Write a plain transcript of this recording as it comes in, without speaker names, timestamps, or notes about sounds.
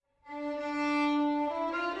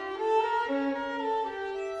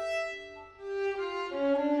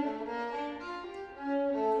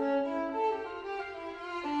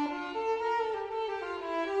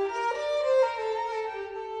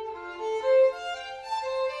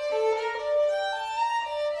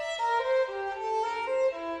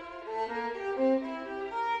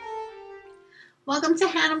welcome to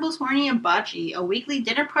Hannibal's Horny Hibachi, a weekly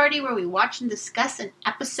dinner party where we watch and discuss an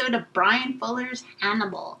episode of Bryan Fuller's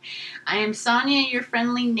Hannibal. I am Sonya, your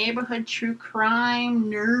friendly neighborhood true crime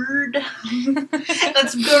nerd.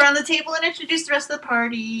 Let's go around the table and introduce the rest of the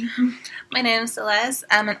party. My name is Celeste.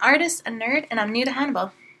 I'm an artist, a nerd, and I'm new to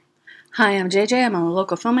Hannibal. Hi, I'm JJ. I'm a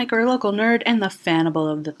local filmmaker, a local nerd, and the fannibal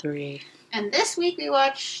of the three. And this week we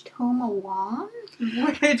watched Tome-Wan.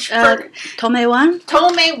 Tome-Wan?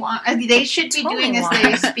 Tome-Wan. They should be doing as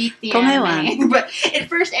they speak the anime. But it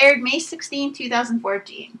first aired May 16,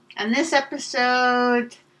 2014. And this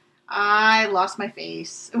episode, I lost my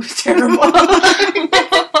face. It was terrible.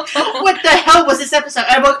 What the hell was this episode?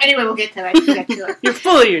 Anyway, we'll get to it. You're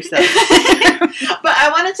full of yourself. But I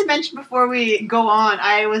wanted to mention before we go on,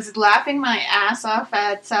 I was laughing my ass off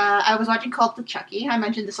at, I was watching Cult of Chucky. I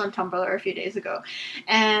mentioned this on Tumblr a few days ago.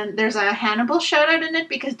 And there's a Hannibal shout out in it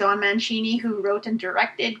because Don Mancini, who wrote and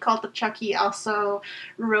directed Cult of Chucky, also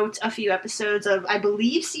wrote a few episodes of, I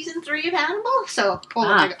believe, season 3 of Hannibal. So, hold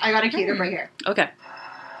on, I got a queued up right here. Okay.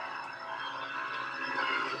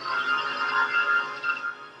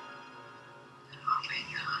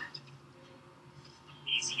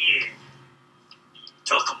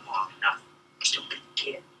 Took him long enough. Stupid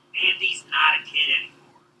kid. And he's not a kid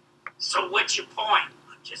anymore. So what's your point?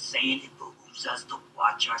 I'm just saying it behooves us to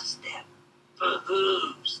watch our step.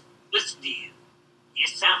 Behooves. Listen to you. You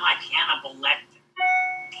sound like Hannibal Lecter.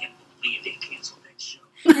 Can't believe they canceled that show.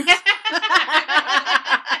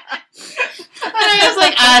 I was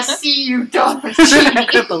like, I see you, Don. I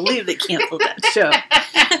couldn't believe they canceled that show.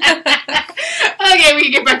 Okay, we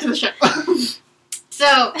can get back to the show.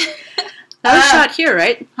 So... That was shot here,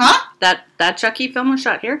 right? Huh? That Chucky film was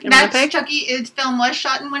shot here in That's Winnipeg? Chucky. Film was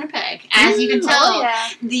shot in Winnipeg. As you can tell,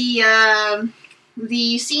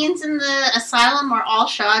 the scenes in the asylum are all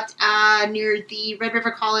shot near the Red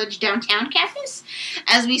River College downtown campus.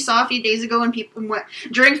 As we saw a few days ago when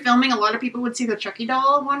during filming, a lot of people would see the Chucky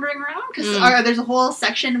doll wandering around because there's a whole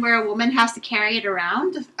section where a woman has to carry it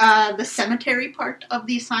around the cemetery part of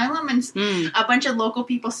the asylum, and a bunch of local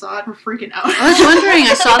people saw it and were freaking out. I was wondering,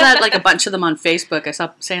 I saw that, like, a bunch of them on Facebook. I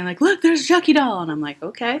saw saying, like, look, there's a Chucky doll. And I'm like,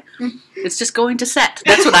 okay. It's just going to set.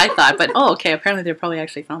 That's what I thought. But, okay, apparently they're probably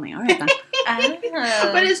actually filming. All right, then.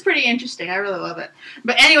 But it's pretty interesting. I really love it.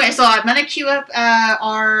 But anyway, so I'm going to queue up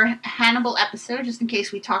our Hannibal episode just in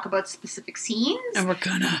case we talk about specific scenes. And we're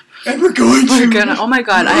going to. Oh my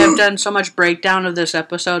God, I have done so much breakdown of this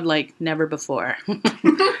episode like never before.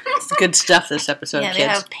 It's good stuff, this episode, kids. Yeah,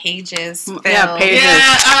 they have pages. Yeah, pages.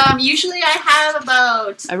 Yeah, usually I have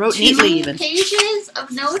about I wrote 2 neatly even. pages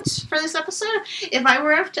of notes for this episode. If I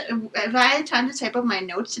had time to type up my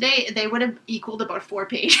notes today, they would have equaled about 4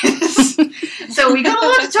 pages. So we got a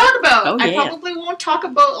lot to talk about. Oh, yeah. I probably won't talk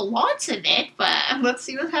about lots of it, but let's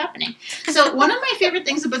see what's happening. So one of my favorite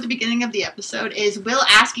things about the beginning of the episode is Will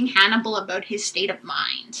asking Hannibal about his state of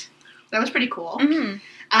mind. That was pretty cool.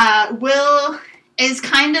 Mm-hmm. Will is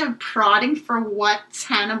kind of prodding for what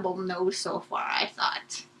Hannibal knows so far, I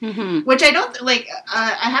thought. Mm-hmm. Which I don't,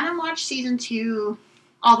 I haven't watched season 2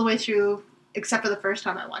 all the way through, except for the first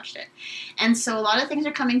time I watched it. And so a lot of things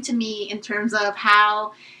are coming to me in terms of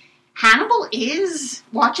how Hannibal is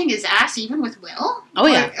watching his ass even with Will. Oh,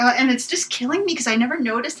 yeah. And it's just killing me because I never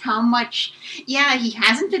noticed how much... Yeah, he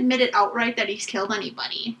hasn't admitted outright that he's killed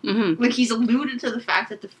anybody. Mm-hmm. Like, he's alluded to the fact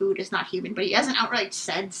that the food is not human, but he hasn't outright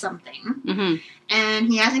said something. Mm-hmm. And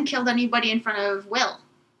he hasn't killed anybody in front of Will.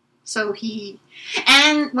 So he...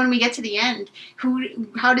 And when we get to the end,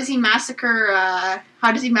 how does he massacre...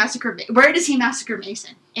 Where does he massacre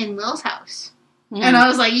Mason? In Will's house. Mm. And I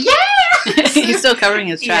was like, yeah! He's still covering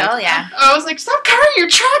his tracks. Oh, yeah. I was like, stop covering your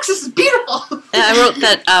tracks, this is beautiful! And I wrote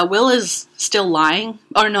that Will is still lying.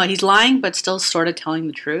 Or no, he's lying, but still sort of telling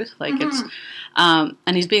the truth. Like, it's... and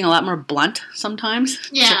he's being a lot more blunt sometimes.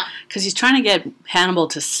 Yeah. Because he's trying to get Hannibal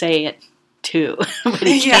to say it, too. But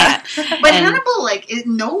he can't. But Hannibal, it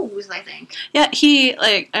knows, I think. Yeah,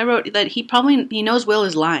 I wrote that he knows Will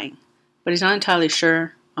is lying, but he's not entirely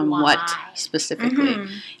sure on what specifically.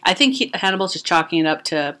 Mm-hmm. I think Hannibal's just chalking it up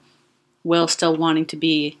to Will still wanting to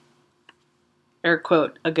be, air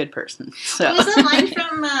quote, a good person. So. What was that line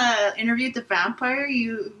from Interview with the Vampire?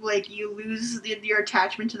 You lose your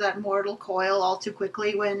attachment to that mortal coil all too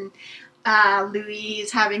quickly when Louis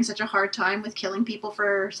is having such a hard time with killing people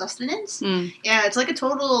for sustenance. Yeah, it's like a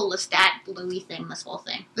total Lestat Louis thing, this whole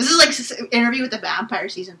thing. This is like Interview with the Vampire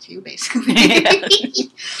season 2, basically.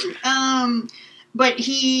 But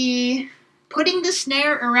he putting the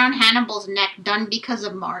snare around Hannibal's neck done because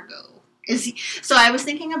of Margot. So I was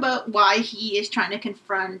thinking about why he is trying to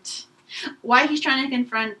confront why he's trying to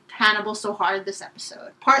confront Hannibal so hard this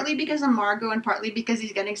episode. Partly because of Margot, and partly because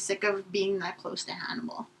he's getting sick of being that close to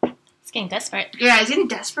Hannibal. He's getting desperate. Yeah, he's getting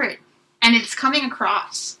desperate. And it's coming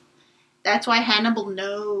across. That's why Hannibal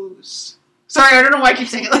knows. Sorry, I don't know why I keep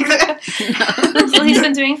saying it like that. Well, he's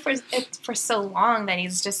been doing it for so long that he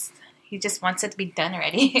just wants it to be done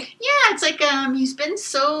already. Yeah, it's like he's been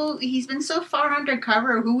so far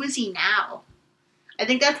undercover. Who is he now? I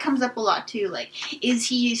think that comes up a lot too. Like, is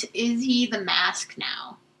he the mask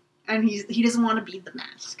now? And he doesn't want to be the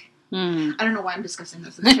mask. I don't know why I'm discussing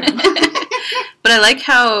this. But I like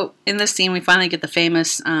how in this scene we finally get the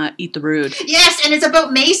famous "Eat the Rude." Yes, and it's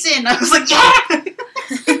about Mason. I was like, yeah.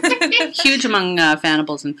 Huge among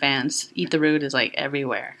Fannibals and fans. "Eat the Rude" is like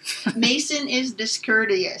everywhere. Mason is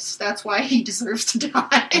discourteous. That's why he deserves to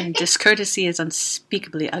die. And discourtesy is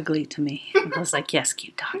unspeakably ugly to me. I was like, yes,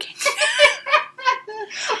 keep talking.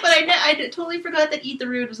 But I totally forgot that "Eat the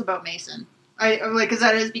Rude" was about Mason. Because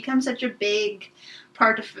that has become such a big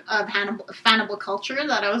part of Hannibal culture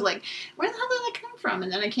that I was like, where the hell did that come from?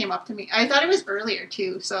 And then it came up to me. I thought it was earlier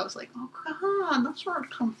too, so I was like, oh god, that's where it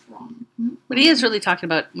come from. But he is really talking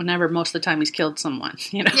about whenever most of the time he's killed someone.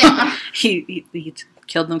 You know, yeah. he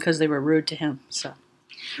killed them because they were rude to him. So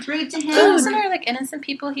rude to him. So wasn't there like innocent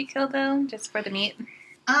people he killed though, just for the meat?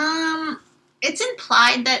 It's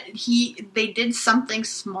implied that they did something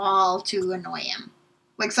small to annoy him.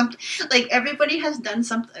 Everybody has done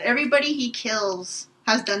something. Everybody he kills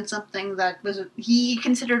has done something that he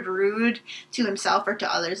considered rude to himself or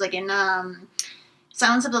to others. Like in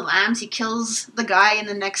Silence of the Lambs, he kills the guy in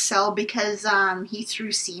the next cell because he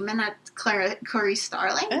threw semen at Clarice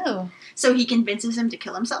Starling. Oh. So he convinces him to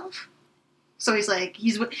kill himself. So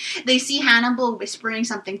they see Hannibal whispering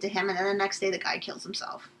something to him, and then the next day the guy kills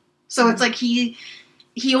himself. So it's like he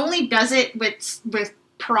only does it with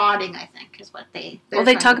prodding, I think, is what they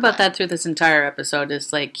talk about that through this entire episode.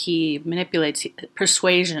 Is like he manipulates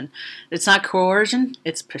persuasion. It's not coercion,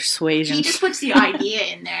 it's persuasion. He just puts the idea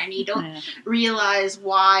in there and you don't realize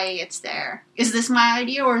why it's there. Is this my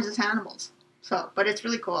idea or is this Hannibal's? So, but it's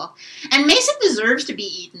really cool. And Mason deserves to be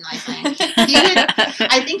eaten, I think.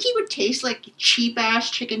 I think he would taste like cheap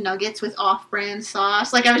ass chicken nuggets with off-brand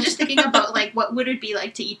sauce. Like, I was just thinking about like what would it be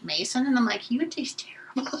like to eat Mason, and I'm like, he would taste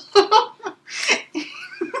terrible.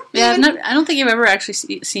 Yeah, I don't think you've ever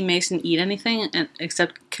actually seen Mason eat anything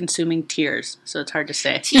except consuming tears. So it's hard to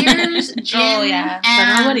say. Tears, gin,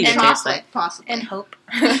 and chocolate, possibly. And hope.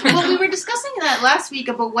 Well, we were discussing that last week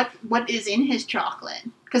about what is in his chocolate,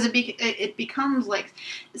 because it becomes like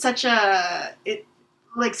such a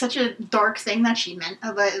dark thing that she meant,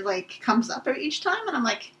 like comes up each time, and I'm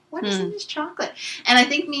like, what is in this chocolate? And I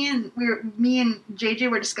think me and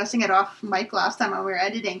JJ were discussing it off mic last time when we were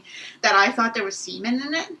editing, that I thought there was semen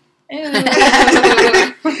in it. And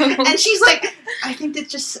she's like, I think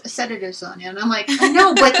that's just sedative, Sonya. And I'm like, I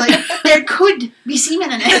know, but like there could be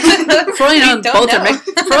semen in it. For all you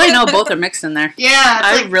know, both are mixed in there. Yeah,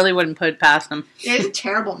 I really wouldn't put it past him. He's a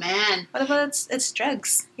terrible man. What about it's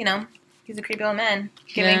drugs? You know, he's a creepy old man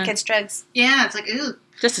giving kids drugs. Yeah, it's like, ew.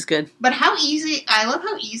 Just as good. But I love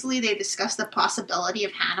how easily they discuss the possibility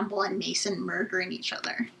of Hannibal and Mason murdering each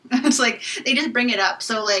other. It's like, they just bring it up.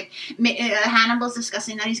 So, like, Hannibal's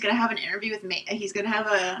discussing that he's going to have an interview with he's going to have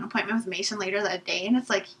an appointment with Mason later that day, and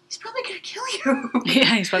it's like, he's probably going to kill you.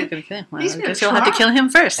 Yeah, he's probably going to kill him. Well, I guess you'll have to kill him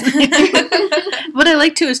first. What I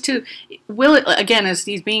like, too, is, Will, again, is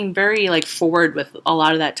he's being very, like, forward with a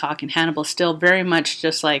lot of that talk, and Hannibal's still very much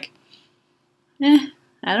just like,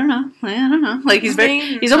 I don't know. Like he's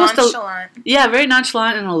almost nonchalant. Very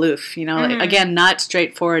nonchalant and aloof. You know, like, again, not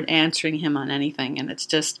straightforward answering him on anything, and it's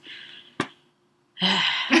just,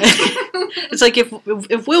 it's like if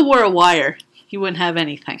Will wore a wire, he wouldn't have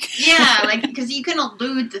anything. Yeah, like because you can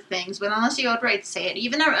allude to things, but unless you outright say it,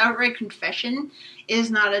 even an outright confession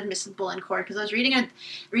is not admissible in court. Because I was reading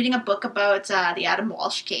a book about the Adam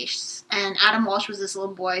Walsh case, and Adam Walsh was this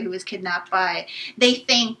little boy who was kidnapped by, they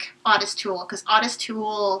think, Otis Toole, because Otis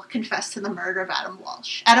Toole confessed to the murder of Adam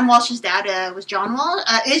Walsh. Adam Walsh's dad was John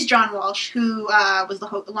Walsh, who was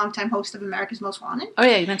the longtime host of America's Most Wanted. Oh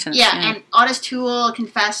yeah, you mentioned that. Yeah, and Otis Toole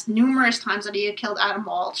confessed numerous times that he had killed Adam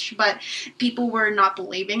Walsh, but people were not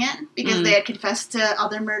believing it because they had confessed to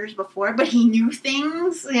other murders before. But he knew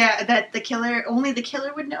things, that only the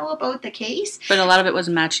killer would know about the case. But a lot of it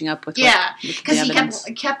wasn't matching up with because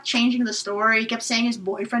he kept changing the story. He kept saying his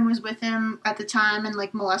boyfriend was with him at the time and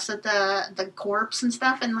like molested the corpse and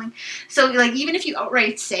stuff, and like so like even if you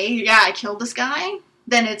outright say I killed this guy,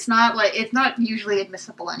 then it's not usually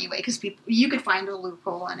admissible anyway, because you could find a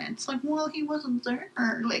loophole in it. It's like, well, he wasn't there,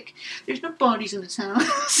 or like there's no bodies in this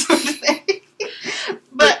house.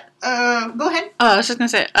 But Go ahead. Oh, I was just gonna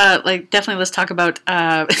say, definitely let's talk about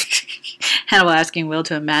Hannibal asking Will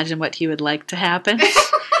to imagine what he would like to happen.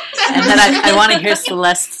 And then I want to hear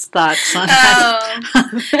Celeste's thoughts on that.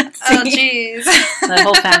 Oh, jeez. That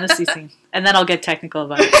whole fantasy scene. And then I'll get technical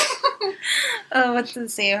about it. Oh, what's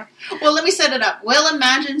this here? Well, let me set it up. Will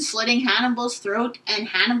imagines slitting Hannibal's throat, and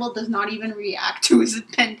Hannibal does not even react to his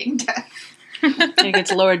impending death. And he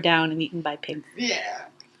gets lowered down and eaten by pigs. Yeah.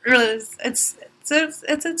 Really, it's a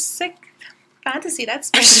sick fantasy, that's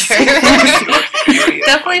for sure.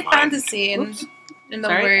 Definitely fantasy in the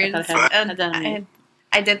Sorry? words. I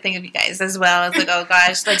I did think of you guys as well. I was like, oh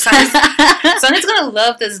gosh, like Sonya's gonna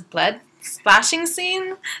love this blood splashing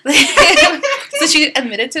scene. So she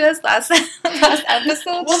admitted to us last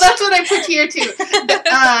episode. Well, that's what I put here too.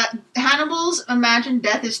 Hannibal's imagined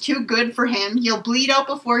death is too good for him. He'll bleed out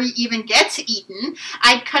before he even gets eaten.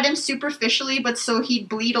 I'd cut him superficially, but so he'd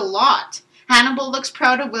bleed a lot. Hannibal looks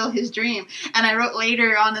proud of Will, his dream. And I wrote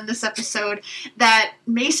later on in this episode that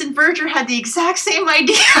Mason Verger had the exact same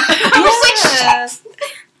idea. I was like, shit.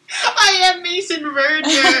 I am Mason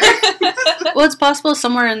Verger. Well, it's possible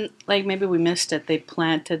somewhere in, maybe we missed it, they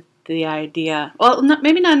planted the idea. Well,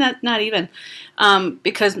 maybe not even.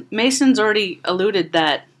 Because Mason's already alluded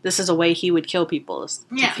that this is a way he would kill people, is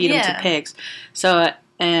to feed them to pigs. So,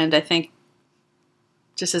 and I think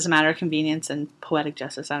just as a matter of convenience and poetic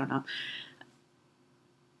justice, I don't know.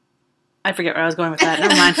 I forget where I was going with that.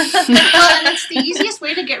 Never mind. Well, and it's the easiest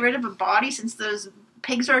way to get rid of a body since those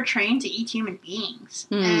pigs are trained to eat human beings.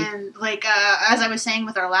 And as I was saying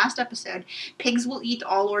with our last episode, pigs will eat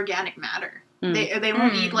all organic matter. They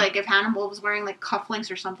won't eat, if Hannibal was wearing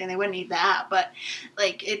cufflinks or something, they wouldn't eat that. But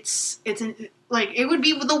it would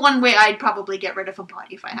be the one way I'd probably get rid of a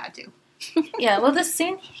body if I had to. Yeah, well, the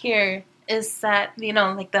scene here is that you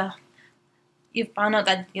found out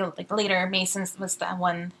that later Mason was the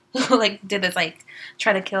one who did this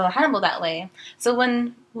try to kill Hannibal that way. So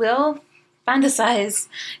when Will fantasized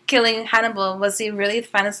killing Hannibal, was he really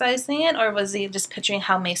fantasizing it, or was he just picturing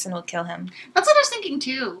how Mason would kill him? That's what I was thinking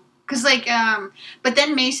too. Because, but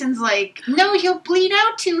then Mason's no, he'll bleed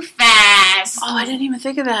out too fast. Oh, I didn't even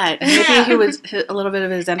think of that. Maybe he was a little bit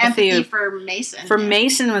of his empathy for Mason.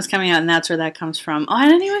 Mason was coming out, and that's where that comes from. Oh, I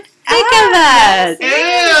didn't even think of that. Ew,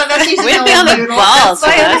 that's with me on the balls.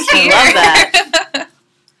 I love that.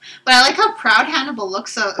 But I like how proud Hannibal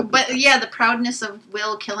looks. But yeah, the proudness of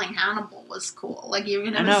Will killing Hannibal was cool.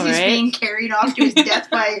 Even if he's being carried off to his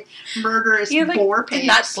death by murderous boar pigs. He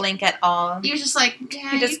did not blink at all. He was just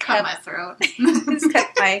he just cut my throat. He just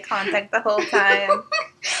kept eye contact the whole time.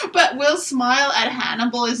 But Will's smile at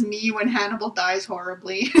Hannibal is me when Hannibal dies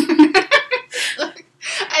horribly. I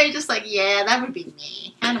was just yeah, that would be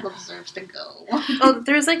me. Hannibal deserves to go. Oh,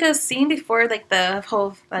 there's a scene before the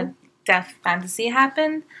whole death fantasy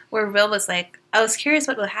happened where Will was I was curious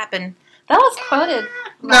what would happen. That was quoted.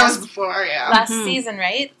 That was before, yeah. Last season,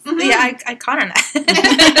 right? Mm-hmm. Yeah, I caught on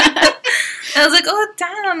that. I was oh,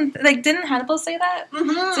 damn. Didn't Hannibal say that?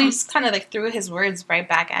 Mm-hmm. So he just kind of threw his words right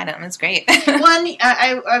back at him. It's great.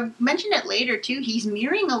 I mentioned it later, too. He's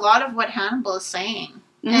mirroring a lot of what Hannibal is saying.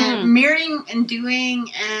 And mirroring and doing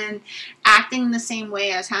and acting the same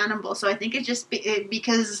way as Hannibal. So I think it's just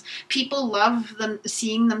because people love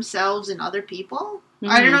seeing themselves in other people.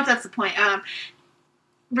 I don't know if that's the point.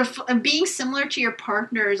 Being similar to your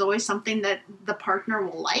partner is always something that the partner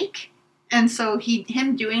will like. And so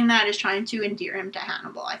him doing that is trying to endear him to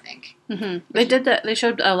Hannibal, I think. Mm-hmm. They did that. They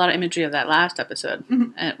showed a lot of imagery of that last episode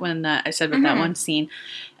when I said with that one scene.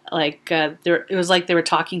 It was they were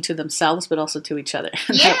talking to themselves, but also to each other.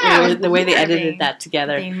 Yeah, the way they edited that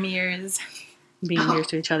together. Being mirrors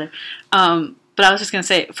to each other. But I was just gonna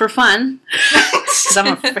say, for fun, because I'm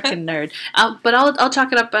a freaking nerd. But I'll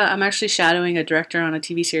chalk it up. I'm actually shadowing a director on a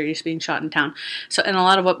TV series being shot in town. So, and a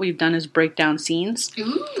lot of what we've done is break down scenes.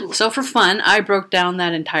 Ooh. So for fun, I broke down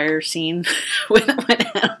that entire scene when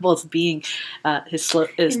Hannibal's being his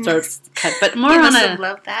throat's cut. But more on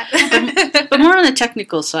love that. but more on the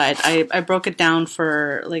technical side, I broke it down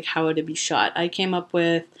for how it would be shot. I came up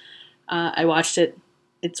with. I watched it.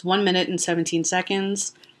 It's 1 minute and 17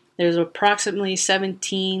 seconds. There's approximately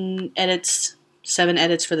 17 edits, 7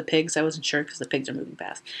 edits for the pigs. I wasn't sure because the pigs are moving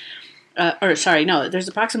fast. There's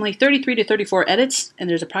approximately 33 to 34 edits, and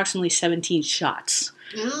there's approximately 17 shots.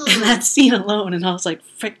 Ooh. In that scene alone. And I was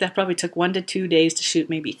frick, that probably took 1 to 2 days to shoot,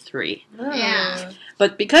 maybe 3. Yeah.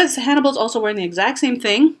 But because Hannibal's also wearing the exact same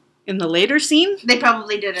thing, in the later scene. They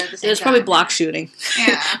probably did it at the same time. It was probably block shooting.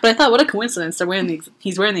 Yeah. But I thought, what a coincidence.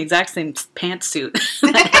 He's wearing the exact same pantsuit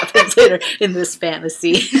that happens later in this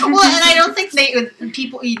fantasy. Well, and I don't think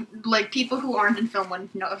people who aren't in film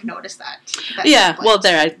wouldn't have noticed that. Yeah, well,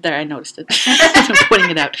 there I noticed it. I'm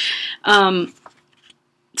putting it out.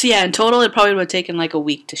 So yeah, in total, it probably would have taken like a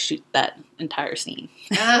week to shoot that entire scene.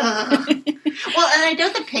 Well, and I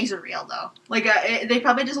doubt the pigs are real, though. Like, they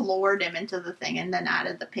probably just lowered him into the thing and then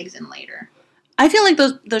added the pigs in later. I feel like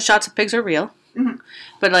those shots of pigs are real. Mm-hmm.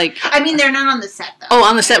 But like... I mean, they're not on the set, though. Oh,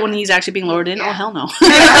 on the set when he's actually being lowered in? Yeah. Oh, hell no.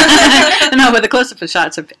 No, but the close-up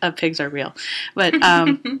shots of pigs are real. But,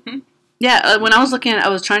 yeah, when I was looking at it, I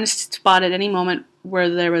was trying to spot at any moment where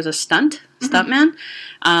there was a stuntman.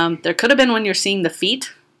 There could have been when you're seeing the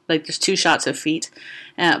feet. Like, there's 2 shots of feet.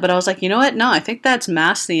 But I was like, you know what? No, I think that's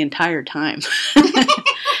masked the entire time.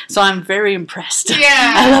 So I'm very impressed.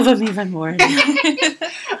 Yeah. I love him even more.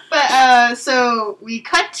 But, so we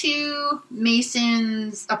cut to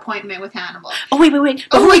Mason's appointment with Hannibal. Oh, wait.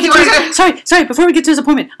 Before we get to his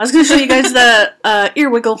appointment, I was going to show you guys the ear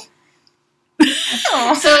wiggle.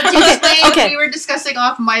 Oh. So to explain, we were discussing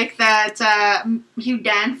off mic that Hugh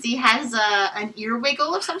Dancy has an ear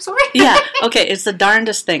wiggle of some sort. Yeah, okay, it's the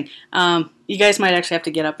darndest thing. You guys might actually have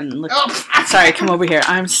to get up and look. Oh. Sorry, come over here.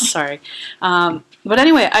 I'm sorry. But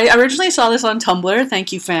anyway, I originally saw this on Tumblr.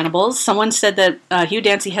 Thank you, Fannibals. Someone said that Hugh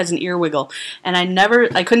Dancy has an ear wiggle, and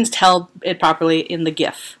I couldn't tell it properly in the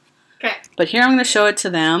GIF. Okay. But here I'm going to show it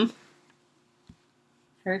to them.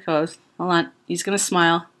 Here it goes. Hold on. He's going to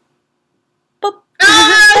smile. Boop.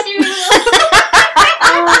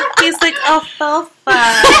 He's like alfalfa.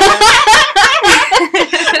 Now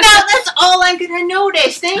that's all I'm gonna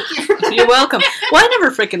notice. Thank you. You're welcome. Well, I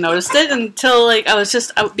never freaking noticed it until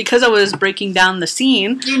because I was breaking down the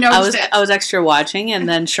scene. You noticed it. I was extra watching, and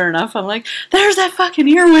then sure enough, I'm like, "There's that fucking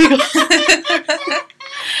ear wiggle."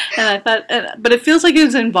 And I thought, but it feels like it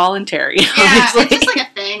was involuntary. Yeah, obviously. it's just like a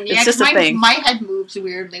thing. It's just a thing. My head moves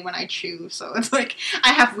weirdly when I chew, so it's like I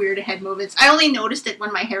have weird head movements. I only noticed it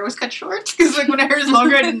when my hair was cut short, because like when my hair is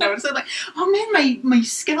longer, I didn't notice it. Like, oh man, my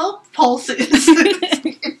scalp pulses.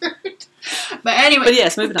 But anyway. But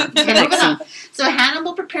yes, moving on. Moving on. So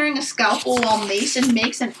Hannibal preparing a scalpel while Mason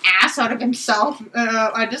makes an ass out of himself.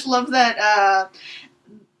 I just love that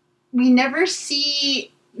we never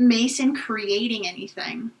see Mason creating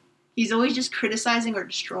anything. He's always just criticizing or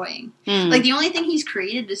destroying. Like, the only thing he's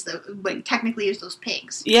created is technically is those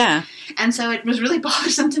pigs. Yeah. And so it was really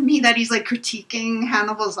bothersome to me that he's, like, critiquing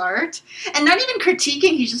Hannibal's art. And not even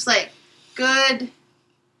critiquing, he's just like, good,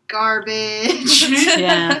 garbage.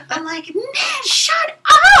 Yeah. I'm like, man, shut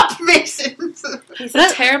up, Mason. He's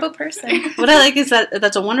a terrible person. What I like is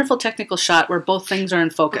that's a wonderful technical shot where both things are in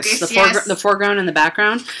focus. The foreground and the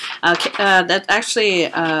background. That's actually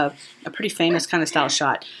a pretty famous kind of style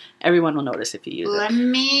shot. Everyone will notice if you use it. Let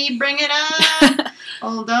me bring it up.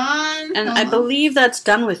 Hold on. And I believe that's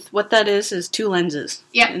done with, what that is 2 lenses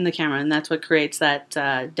in the camera. And that's what creates that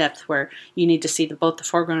depth where you need to see both the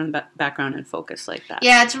foreground and background in focus like that.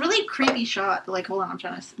 Yeah, it's a really creepy shot. Like, hold on, I'm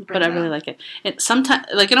trying to bring But I really like it. It sometimes,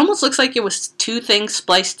 like, it almost looks like it was 2 things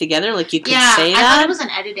spliced together. Like, you could say that. I thought it was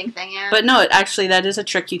an editing thing, But no, actually, that is a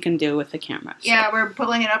trick you can do with the camera. So. Yeah, we're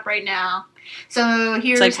pulling it up right now. So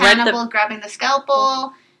here's Hannibal grabbing the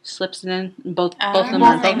scalpel. Slips it in. Both of them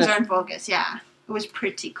both things are in focus, yeah. It was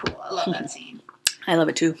pretty cool. I love that scene. I love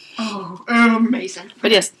it too. Oh, Mason. But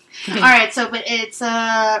yes. Alright, so but it's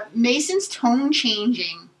Mason's tone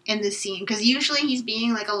changing in this scene, because usually he's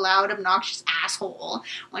being like a loud, obnoxious asshole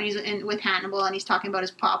when he's with Hannibal and he's talking about his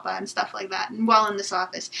papa and stuff like that while in this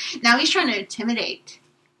office. Now he's trying to intimidate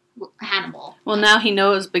Hannibal. Well, now he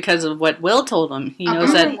knows because of what Will told him. He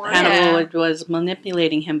knows that Hannibal was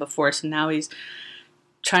manipulating him before, so now he's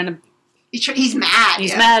trying to... He's mad.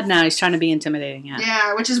 He's mad now. He's trying to be intimidating.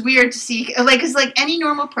 Yeah, which is weird to see. Like, because like any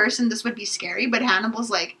normal person, this would be scary. But Hannibal's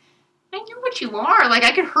like, I know what you are. Like,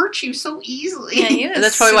 I could hurt you so easily. Yeah, he was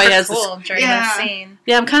that's probably why he has cool during that scene.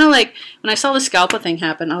 Yeah, I'm kind of like, when I saw the scalpel thing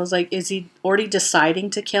happen, I was like, is he already deciding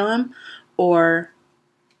to kill him, or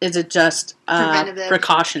is it just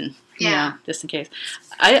precaution? Yeah, just in case.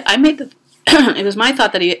 I made the. It was my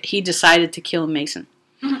thought that he decided to kill Mason,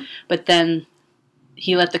 but then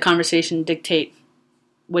he let the conversation dictate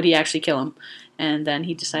would he actually kill him, and then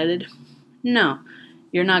he decided, no,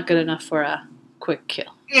 you're not good enough for a quick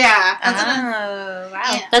kill. Yeah.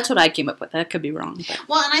 Wow. That's what I came up with. That could be wrong. But.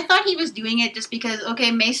 Well, and I thought he was doing it just because, okay,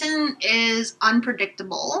 Mason is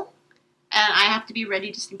unpredictable, and I have to be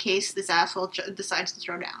ready just in case this asshole decides to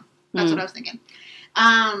throw down. That's what I was thinking.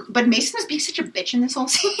 But Mason was being such a bitch in this whole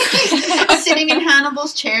scene. He's sitting in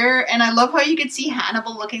Hannibal's chair, and I love how you could see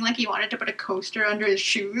Hannibal looking like he wanted to put a coaster under his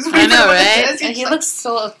shoes. I know, right? He looks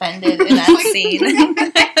so offended in that scene.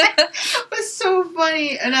 It was so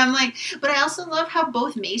funny. And I'm like, but I also love how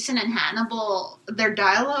both Mason and Hannibal, their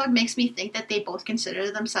dialogue makes me think that they both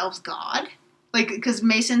consider themselves God. Like, because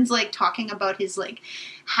Mason's, like, talking about his, like,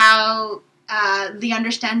 how the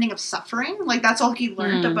understanding of suffering, like, that's all he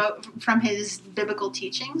learned about from his biblical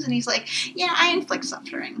teachings. And he's like, yeah, I inflict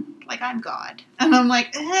suffering. Like, I'm God. And I'm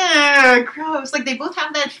like, gross. Like, they both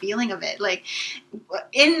have that feeling of it. Like,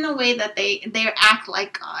 in the way that they act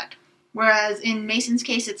like God. Whereas in Mason's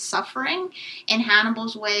case, it's suffering. In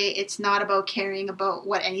Hannibal's way, it's not about caring about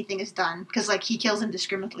what anything is done. Because, like, he kills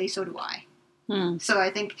indiscriminately, so do I. So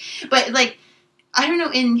I think, but, like, I don't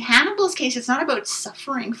know, in Hannibal's case, it's not about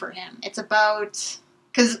suffering for him. It's about,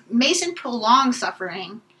 because Mason prolongs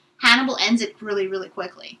suffering. Hannibal ends it really, really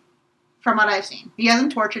quickly. From what I've seen. He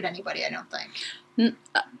hasn't tortured anybody, I don't think.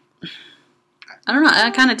 I don't know.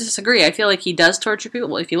 I kind of disagree. I feel like he does torture people.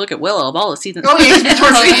 Well, if you look at Willow, of all the seasons. Oh, yeah, he's been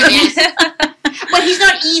torturing him, yes. But he's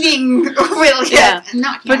not eating Will yet. Yeah.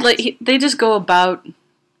 Not yet. But, like, they just go about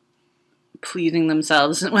pleasing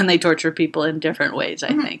themselves when they torture people in different ways, I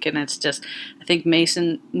think. And it's just, I think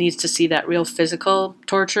Mason needs to see that real physical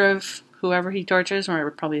torture of whoever he tortures, or we're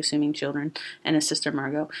probably assuming children, and his sister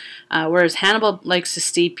Margot. Whereas Hannibal likes to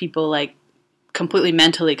see people, like, completely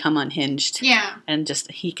mentally come unhinged. Yeah. And just,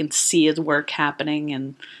 he can see his work happening,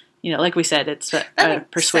 and, you know, like we said, it's a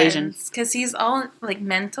persuasion. Because he's all, like,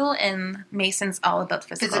 mental, and Mason's all about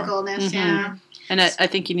physical. Physicalness, yeah. And I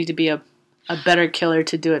think you need to be a better killer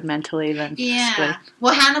to do it mentally than physically.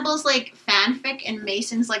 Well, Hannibal's like fanfic and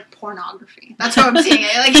Mason's like pornography. That's how I'm seeing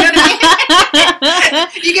it. Like, you know what I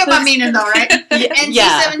mean? You get my meaning though, right?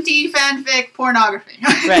 NC-17 fanfic pornography.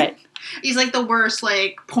 Right. He's like the worst,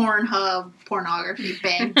 like, Pornhub pornography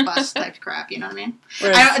bang bust type crap. You know what I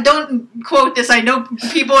mean? Don't quote this. I know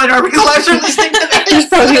people in our real lives are listening to this.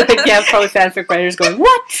 Probably fanfic writers going,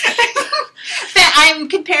 what? I'm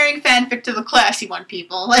comparing fanfic to the classy one,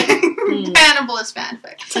 people. Like, Hannibal is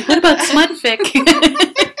fanfic. It's like, what about smutfic?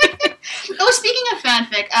 Oh, speaking of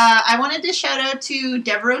fanfic, I wanted to shout out to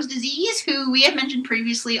Devereaux's Disease, who we have mentioned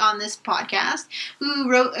previously on this podcast,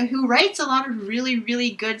 who writes a lot of really,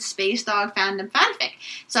 really good Space Dog fandom fanfic.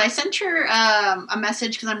 So I sent her a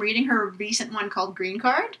message because I'm reading her recent one called Green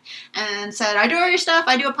Card, and said, I adore your stuff.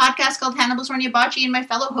 I do a podcast called Hannibal's Horny Hibachi, and my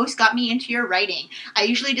fellow host got me into your writing. I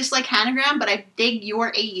usually dislike Hanagram, but I dig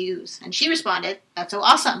your AUs. And she responded, that's so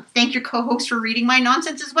awesome. Thank your co-host for reading my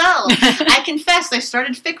nonsense as well. I confess I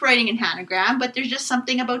started fic writing in Hanagram, but there's just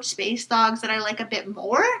something about Space Dogs that I like a bit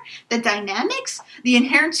more. The dynamics, the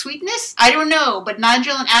inherent sweetness, I don't know, but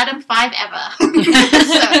Nigel and Adam, 5 ever. So,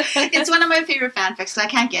 it's one of my favorite fanfics, so I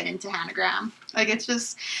can't get into Hanagram. Like, it's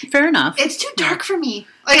just... Fair enough. It's too dark for me.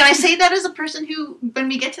 Like, and I say that as a person who, when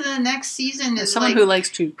we get to the next season, is someone like, who likes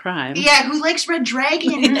true crime. Yeah, who likes Red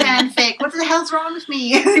Dragon in fanfic. What the hell's wrong with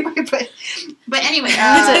me? but anyway.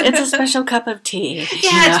 It's a special cup of tea.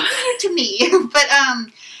 Yeah, it's weird to me. But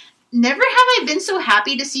never have I been so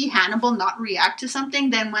happy to see Hannibal not react to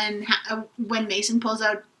something than when Mason pulls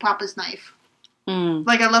out Papa's knife.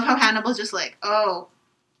 Like, I love how Hannibal's just like, oh,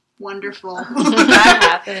 wonderful.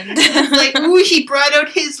 That happened. Like, ooh, he brought out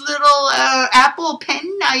his little Apple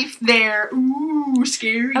pen knife there. Ooh,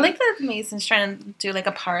 scary. I like that Mason's trying to do, like,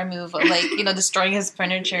 a power move of, like, you know, destroying his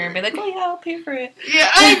furniture and be like, oh, yeah, I'll pay for it.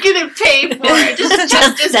 Yeah, I'm gonna pay for it.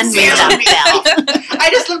 Just send me that bill. I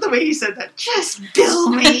just love the way he said that. Just bill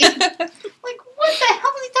me. Like, what the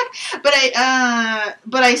hell was he talking?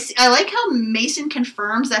 But I like how Mason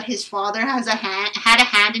confirms that his father had a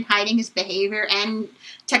hand in hiding his behavior and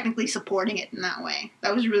technically supporting it in that way.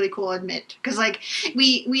 That was really cool, I admit. Because, like,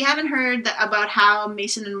 we haven't heard about how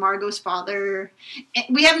Mason and Margot's father...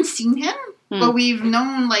 We haven't seen him, but we've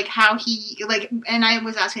known, like, how he... Like, and I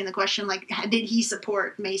was asking the question, like, did he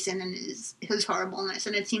support Mason and his horribleness?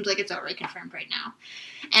 And it seems like it's already confirmed right now.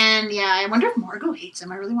 And, yeah, I wonder if Margot hates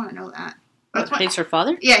him. I really want to know that. Hates her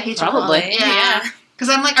father? Yeah, hates Probably. her father. Yeah. Because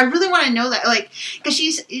I'm like, I really want to know that. Like, because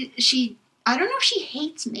she... I don't know if she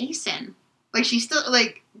hates Mason. Like, she's still,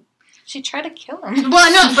 like... She tried to kill him.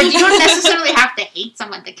 Well, no, but you don't necessarily have to hate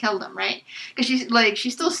someone to kill them, right? Because she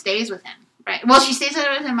still stays with him, right? Well, she stays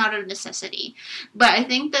with him out of necessity. But I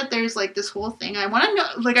think that there's, like, this whole thing. I want to know,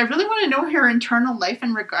 like, I really want to know her internal life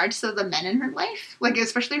in regards to the men in her life. Like,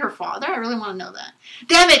 especially her father. I really want to know that.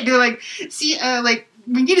 Damn it, dude. Like, see, like,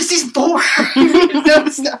 we need a season 4. We need to know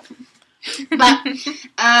stuff. But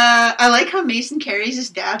I like how Mason carries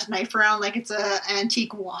his dad's knife around like it's a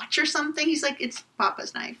antique watch or something. He's like, it's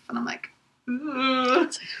Papa's knife. And I'm like, Ooh.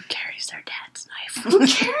 It's like, who carries their dad's knife? Who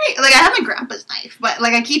carry? Like, I have my grandpa's knife, but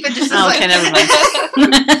like I keep it just as Okay, never mind.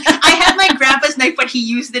 I have my grandpa's knife, but he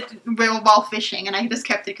used it while fishing, and I just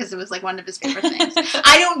kept it because it was like one of his favorite things.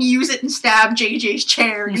 I don't use it and stab JJ's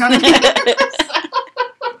chair, you know what I mean?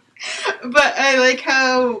 But I like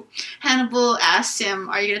how Hannibal asks him,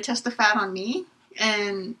 "Are you gonna test the fat on me?"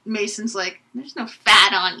 And Mason's like, "There's no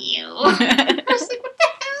fat on you." I was like, "What the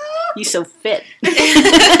hell?" You so fit.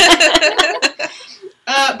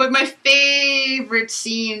 But my favorite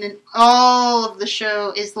scene in all of the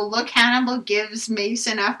show is the look Hannibal gives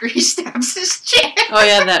Mason after he stabs his chair. Oh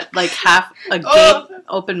yeah, that like half a gape,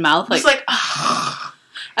 open mouth. It's like, oh.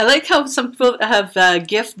 I like how some people have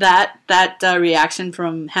gifted that reaction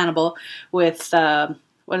from Hannibal with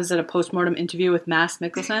what is it, a postmortem interview with Mads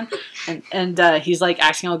Mikkelsen, and he's like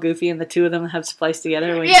acting all goofy, and the two of them have spliced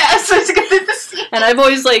together. Yeah, so it's good to see. And I've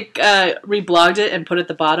always like reblogged it and put at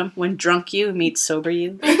the bottom, when drunk you meets sober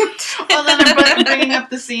you. Hold on, I'm bringing up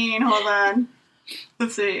the scene. Hold on.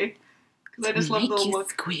 Let's see. Because I just love the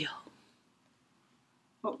look. Squeal.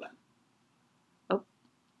 Hold on. Oh.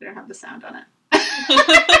 They don't have the sound on it.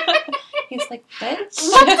 He's like, bitch.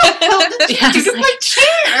 What the hell did you do to my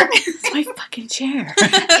chair? It's my fucking chair. Yeah,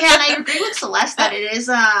 and I agree with Celeste that it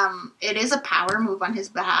is a power move on his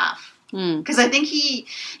behalf. Because I think he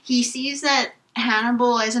sees that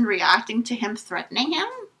Hannibal isn't reacting to him threatening him,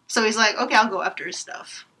 so he's like, okay, I'll go after his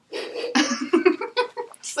stuff.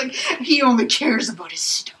 It's like he only cares about his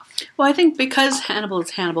stuff. Well, I think because Hannibal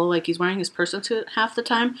is Hannibal, like he's wearing his person suit half the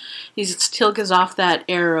time, he still gives off that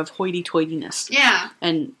air of hoity-toityness. Yeah.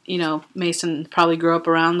 And, you know, Mason probably grew up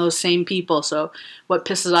around those same people, so what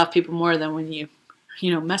pisses off people more than when you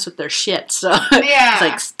mess with their shit? So yeah. It's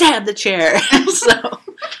like, stab the chair. So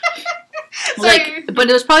like, but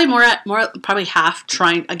it was probably more probably half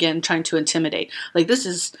trying to intimidate. Like, this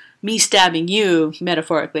is me stabbing you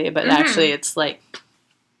metaphorically, but actually it's like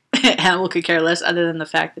Hannibal could care less, other than the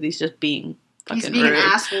fact that he's just being fucking rude. An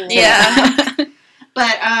asshole. Yeah.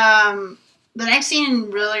 But the next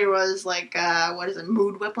scene really was like,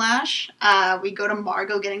 mood whiplash. We go to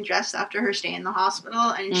Margot getting dressed after her stay in the hospital,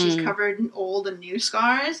 and she's covered in old and new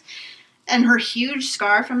scars. And her huge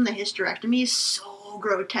scar from the hysterectomy is so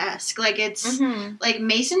grotesque. Like, it's, like,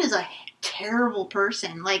 Mason is a terrible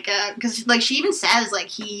person. Like, because, like, she even says,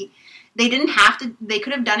 like, they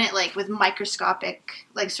could have done it, like, with microscopic,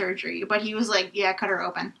 like, surgery. But he was like, yeah, cut her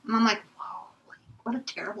open. And I'm like, whoa, like, what a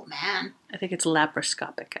terrible man. I think it's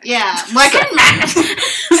laparoscopic. Actually. Yeah. Like,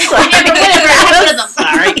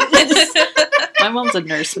 Sorry. My mom's a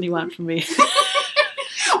nurse. What do you want from me?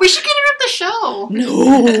 We should get her at the show.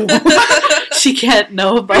 No. She can't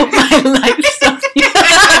know about my life stuff.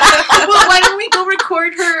 Well, why don't we go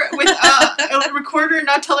record her and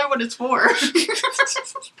not tell her what it's for?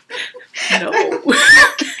 No.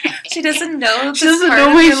 She doesn't know. She doesn't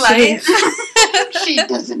know my life. She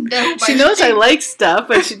doesn't know. She knows I like stuff,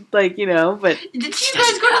 but she but. Did you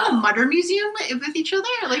guys go to the Mutter Museum with each other?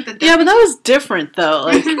 Like yeah, but that was different though.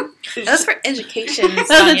 Like that was for education. That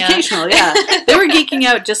was educational, yeah. They were geeking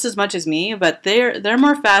out just as much as me, but they're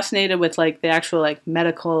more fascinated with like the actual like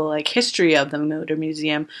medical like history of the Mutter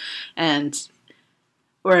Museum, and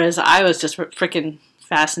whereas I was just freaking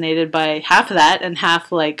fascinated by half of that and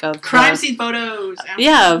half like of crime scene photos.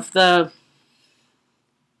 Yeah, of the.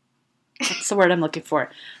 What's the word I'm looking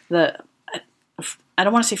for? I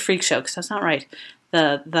don't want to say freak show because that's not right.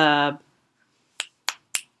 The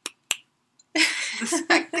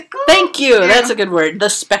spectacle? Thank you. Yeah. That's a good word. The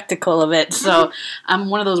spectacle of it. So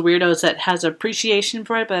I'm one of those weirdos that has appreciation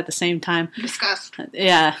for it, but at the same time, disgust.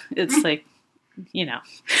 Yeah, it's like,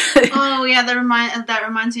 Oh yeah, that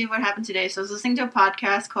reminds me of what happened today. So I was listening to a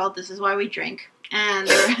podcast called "This Is Why We Drink," and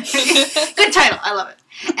good title. I love it.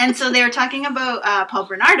 And so they were talking about Paul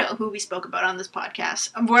Bernardo, who we spoke about on this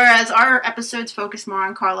podcast. Whereas our episodes focus more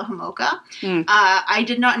on Carla Homolka. I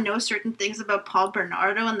did not know certain things about Paul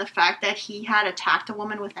Bernardo and the fact that he had attacked a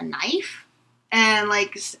woman with a knife and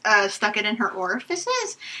like stuck it in her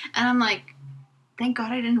orifices. And I'm like, thank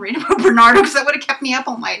God I didn't read about Bernardo, because that would have kept me up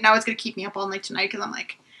all night. Now it's going to keep me up all night tonight because I'm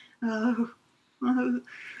like,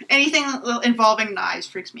 anything involving knives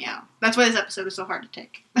freaks me out. That's why this episode is so hard to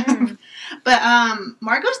take. But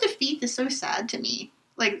Margot's defeat is so sad to me.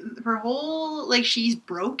 Like, her whole, like, she's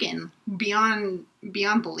broken beyond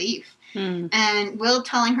belief. And Will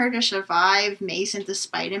telling her to survive Mason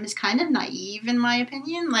despite him is kind of naive, in my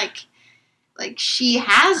opinion. Like she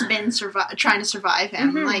has been trying to survive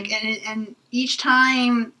him. Like, and each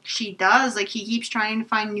time she does, like, he keeps trying to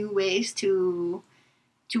find new ways to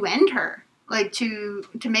end her. Like, to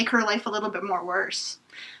make her life a little bit more worse.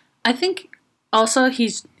 I think also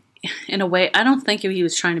in a way, I don't think he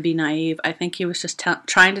was trying to be naive. I think he was just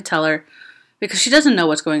trying to tell her, because she doesn't know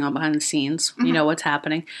what's going on behind the scenes, what's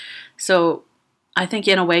happening. So I think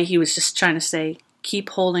in a way he was just trying to say, keep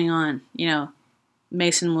holding on,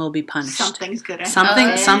 Mason will be punished. Something's gonna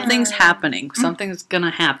happen. Something's happening. Something's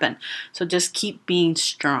gonna happen. So just keep being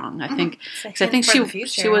strong. I think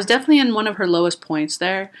she was definitely in one of her lowest points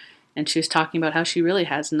there, and she was talking about how she really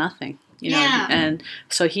has nothing. And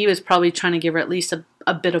so he was probably trying to give her at least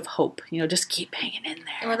a bit of hope. Just keep hanging in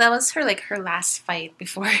there. Well, that was her last fight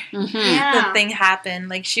before the thing happened.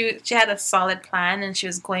 Like she had a solid plan and she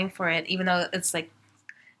was going for it, even though it's like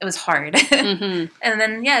it was hard. And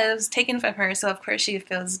then it was taken from her. So of course she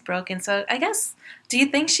feels broken. So I guess, do you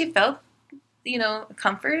think she felt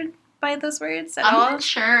comforted by those words at all? I'm not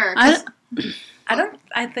sure.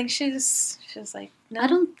 I think she's like, no. I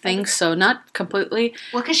don't think so. Not completely.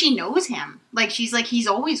 Well, because she knows him. Like, she's like, he's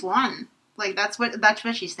always won. Like, that's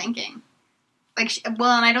what she's thinking. Like, and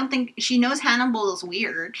I don't think she knows Hannibal is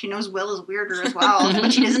weird. She knows Will is weirder as well,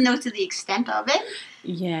 but she doesn't know to the extent of it.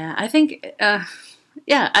 Yeah, I think.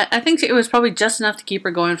 I think it was probably just enough to keep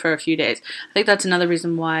her going for a few days. I think that's another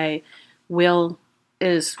reason why Will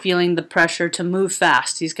is feeling the pressure to move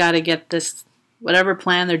fast. He's got to get this, whatever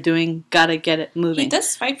plan they're doing, got to get it moving. He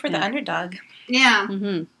does fight for the underdog. Yeah.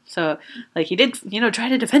 Mm-hmm. So, like, he did, try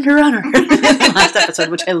to defend her honor in the last episode,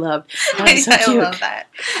 which I loved. I love that.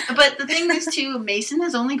 But the thing is, too, Mason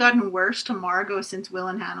has only gotten worse to Margot since Will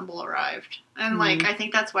and Hannibal arrived. And, I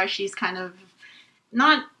think that's why she's kind of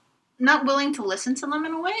not willing to listen to them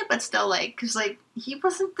in a way, but still, because, he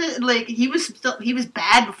wasn't he was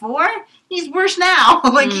bad before. He's worse now.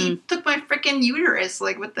 He took my freaking uterus.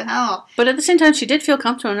 What the hell? But at the same time, she did feel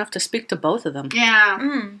comfortable enough to speak to both of them.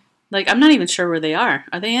 Yeah. I'm not even sure where they are.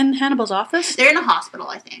 Are they in Hannibal's office? They're in a hospital,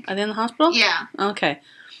 I think. Are they in the hospital? Yeah. Okay.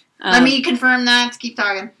 Let me confirm that. Keep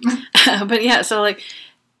talking. But yeah, so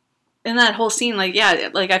in that whole scene,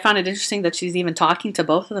 I found it interesting that she's even talking to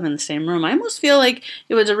both of them in the same room. I almost feel like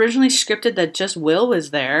it was originally scripted that just Will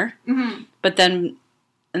was there, but then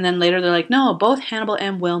later they're like, no, both Hannibal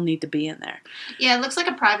and Will need to be in there. Yeah, it looks like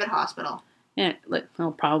a private hospital. Yeah,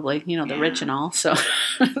 probably, they're rich and all, so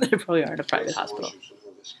they probably are in a private hospital.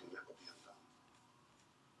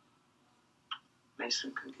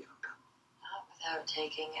 Mason can be undone. Not without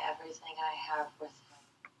taking everything I have with him.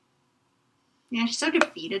 Yeah, she's so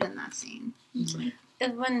defeated in that scene.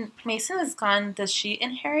 When Mason is gone, does she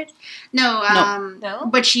inherit? No. No?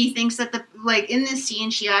 But she thinks that in this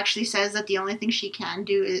scene, she actually says that the only thing she can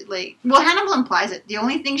do is, Hannibal implies it. The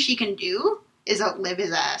only thing she can do is outlive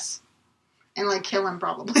his ass. And, kill him,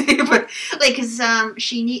 probably. But, because,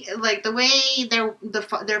 she need, the way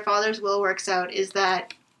their father's will works out is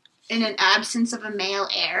that in an absence of a male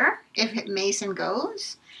heir, if Mason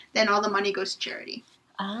goes, then all the money goes to charity.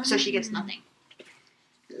 So she gets nothing.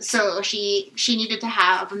 So she needed to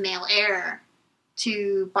have a male heir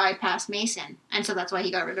to bypass Mason. And so that's why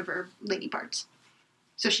he got rid of her lady parts.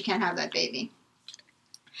 So she can't have that baby.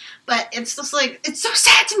 But it's just it's so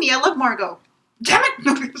sad to me. I love Margot. Damn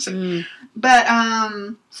it! But,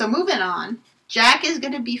 so moving on. Jack is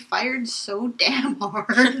going to be fired so damn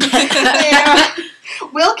hard. Yeah.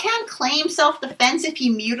 Will can't claim self-defense if he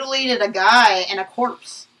mutilated a guy and a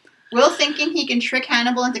corpse. Will thinking he can trick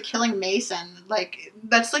Hannibal into killing Mason.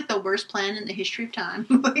 That's the worst plan in the history of time.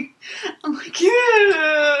 I'm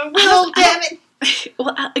yeah, Will, damn it.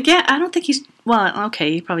 Well, again, I don't think he's... Well,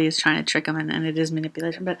 okay, he probably is trying to trick him, and it is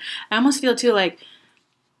manipulation. But I almost feel, too,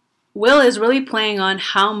 Will is really playing on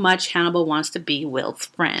how much Hannibal wants to be Will's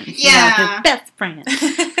friend. Yeah. His best friend.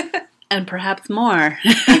 And perhaps more.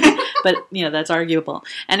 But, that's arguable.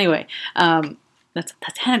 Anyway, that's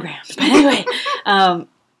anagrams. But anyway,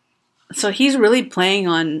 so he's really playing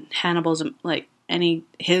on Hannibal's,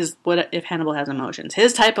 what if Hannibal has emotions?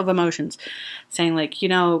 His type of emotions. Saying,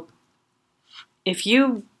 if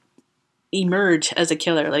you emerge as a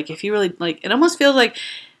killer, if you really, it almost feels like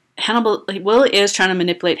Hannibal, Will is trying to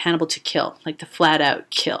manipulate Hannibal to kill, to flat out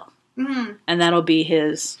kill. Mm-hmm. And that'll be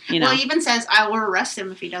his, Well, he even says, I will arrest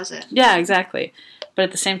him if he does it. Yeah, exactly. But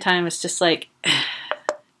at the same time, it's just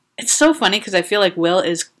it's so funny because I feel like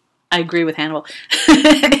I agree with Hannibal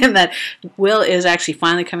in that Will is actually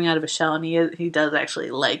finally coming out of his shell, and he does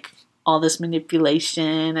actually like all this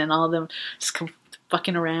manipulation and all them just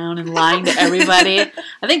fucking around and lying to everybody.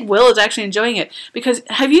 I think Will is actually enjoying it because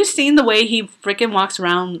have you seen the way he freaking walks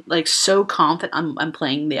around so confident? I'm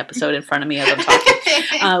playing the episode in front of me as I'm talking.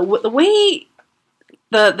 The way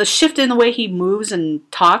the shift in the way he moves and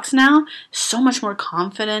talks now, so much more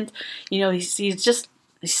confident. He's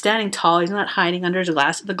standing tall. He's not hiding under his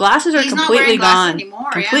glasses. The glasses are completely gone.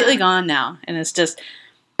 Completely gone now. And it's just,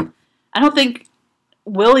 I don't think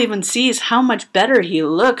Will even sees how much better he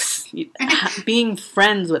looks being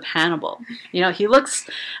friends with Hannibal. You know, he looks,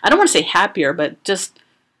 I don't want to say happier, but just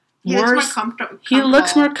He looks more comfortable. He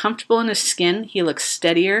looks more comfortable in his skin. He looks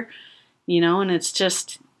steadier, you know, and it's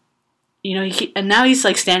just, you know, and now he's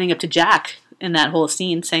like standing up to Jack in that whole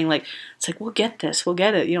scene saying like, it's like, we'll get this, we'll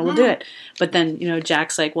get it, you know, we'll do it. But then, you know,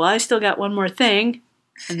 Jack's like, well, I still got one more thing.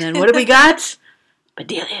 And then what do we got?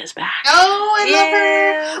 Bedelia's back. Oh, I love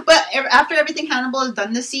her. But after everything Hannibal has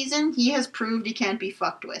done this season, he has proved he can't be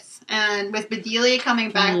fucked with. And with Bedelia coming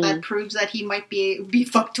back, that proves that he might be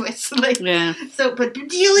fucked with. Like, yeah. So, but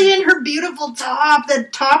Bedelia and her beautiful top. The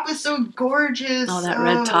top is so gorgeous. Oh, that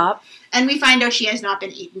red top. And we find out she has not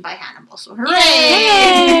been eaten by Hannibal. So hooray!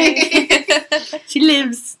 Yay! She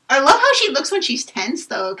lives. I love how she looks when she's tense,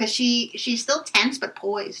 though. Because she's still tense but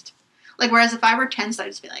poised. Like, whereas if I were tense, I'd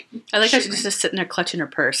just be like... I like how she's just sitting there clutching her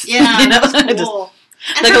purse. Yeah, you know? that's cool.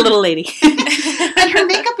 Like a little lady. And her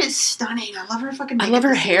makeup is stunning. I love her fucking makeup. I love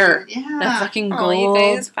her hair. Yeah. That fucking gold. Oh,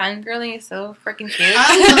 you guys, fangirling is so freaking cute.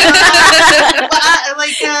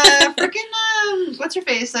 What's her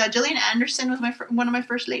face? Gillian Anderson was one of my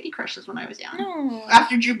first lady crushes when I was young. Oh.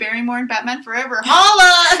 After Drew Barrymore and Batman Forever.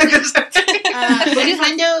 Holla! We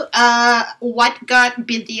find out what got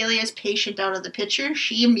Bedelia's patient out of the picture.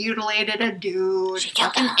 She mutilated a dude. She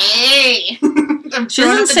killed fucking him. A. She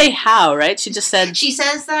doesn't say how, right? She just said... She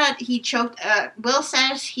says that he choked... Will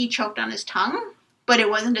says he choked on his tongue, but it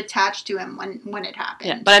wasn't attached to him when it happened.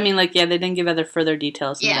 Yeah, but I mean, like, yeah, they didn't give other further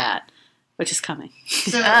details than that, which is coming.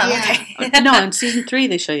 So, okay. No, in season 3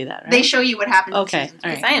 they show you that, right? They show you what happens okay, in season 3.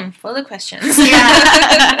 all right. I am full of questions.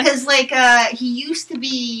 Yeah, because like he used to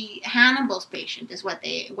be Hannibal's patient, is what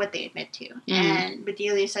they admit to, and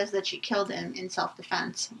Bedelia says that she killed him in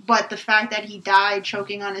self-defense. But the fact that he died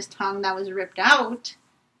choking on his tongue that was ripped out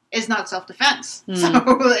is not self-defense.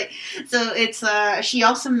 So it's she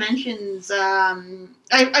also mentions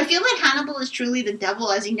I feel like Hannibal is truly the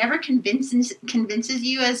devil, as he never convinces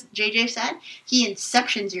you, as JJ said. He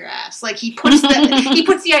inceptions your ass. Like he puts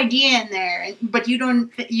the idea in there, but you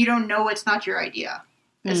don't know it's not your idea.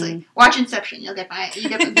 It's like, watch Inception, you get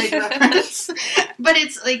the big reference. But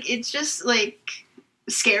it's just like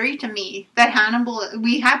scary to me that Hannibal,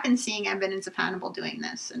 we have been seeing evidence of Hannibal doing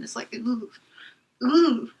this, and it's like,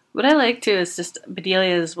 ooh. What I like too is just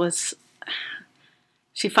Bedelia's was,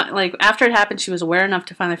 like after it happened, she was aware enough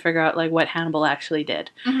to finally figure out like what Hannibal actually did,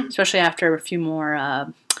 especially after a few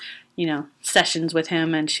more, sessions with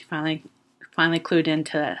him, and she finally clued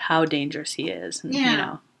into how dangerous he is, and you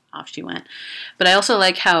know, off she went. But I also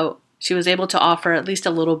like how she was able to offer at least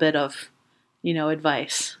a little bit of, you know,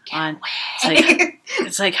 advice on.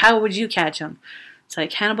 It's like how would you catch him? It's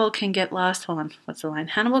like Hannibal can get lost. Hold on, what's the line?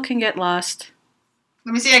 Hannibal can get lost.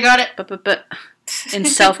 Let me see, I got it. But in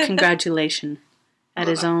self-congratulation at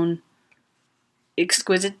his own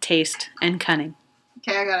exquisite taste and cunning.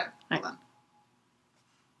 Okay, I got it. Hold on.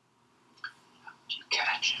 You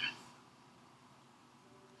catch him.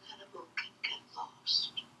 Hannibal can get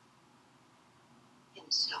lost in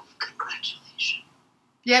self-congratulation.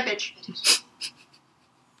 Yeah, bitch. At his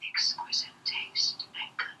exquisite taste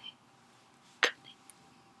and cunning.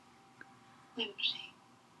 Whimsy.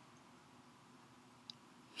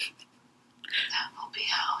 That will be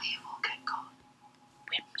how he will get caught.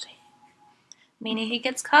 Whimsy. Meaning he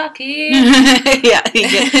gets cocky. Yeah, he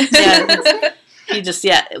gets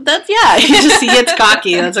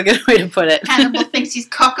cocky. That's a good way to put it. Hannibal thinks he's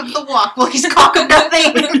cock of the walk. Well, he's cock of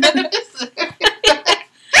nothing.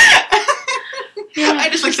 I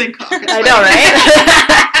just like saying cock. I know,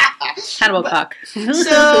 right? Hannibal cock.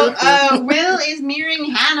 So Will is mirroring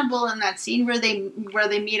Hannibal in that scene where they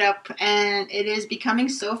meet up, and it is becoming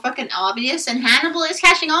so fucking obvious, and Hannibal is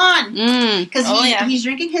catching on because he's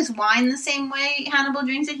drinking his wine the same way Hannibal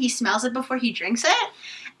drinks it. He smells it before he drinks it,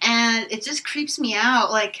 and it just creeps me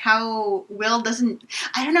out, like how Will doesn't.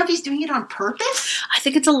 I don't know if he's doing it on purpose. I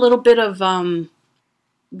think it's a little bit of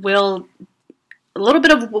Will's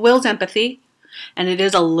empathy. And it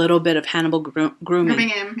is a little bit of Hannibal grooming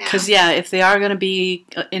him, because if they are going to be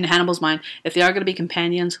in Hannibal's mind, if they are going to be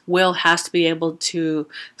companions, Will has to be able to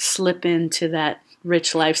slip into that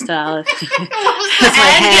rich lifestyle. As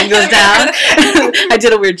my hand goes down, I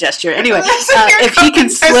did a weird gesture. Anyway, if he can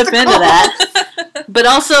slip into that, but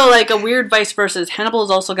also like a weird vice versa. Hannibal's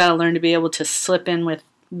also got to learn to be able to slip in with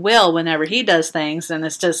Will whenever he does things, and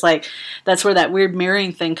it's just like that's where that weird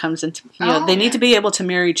mirroring thing comes into. They need to be able to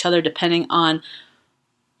mirror each other depending on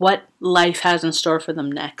what life has in store for them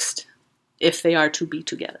next, if they are to be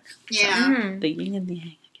together. Yeah, so, the yin and the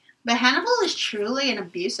yang But Hannibal is truly an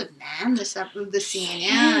abusive man, this scene.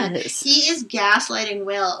 Yeah. Yes. He is gaslighting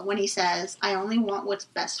Will when he says, I only want what's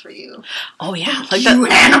best for you. Oh, yeah. Like you,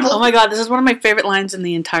 Hannibal! Oh, my God. This is one of my favorite lines in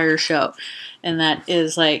the entire show. And that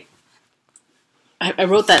is, like, I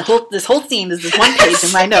wrote this whole scene is this one page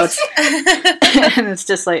in my notes. And it's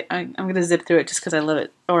just like, I'm going to zip through it just because I love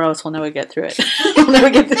it. Or else we'll never get through it. We'll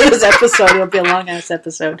never get through this episode. It'll be a long-ass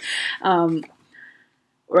episode.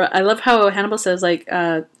 I love how Hannibal says, like,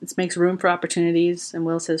 it makes room for opportunities. And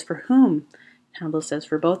Will says, for whom? Hannibal says,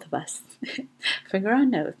 for both of us. Finger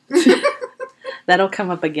on nose. That'll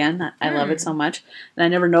come up again. I love it so much.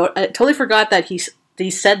 And I totally forgot that he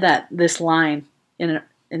said this line in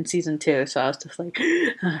season 2. So I was just like,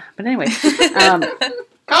 but anyway.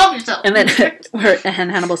 Calm yourself. And then and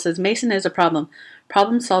Hannibal says, Mason is a problem.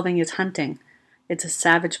 Problem solving is hunting. It's a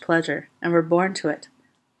savage pleasure. And we're born to it.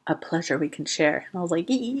 A pleasure we can share. And I was like,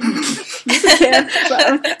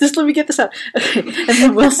 just let me get this out. And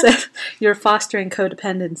then Will said, you're fostering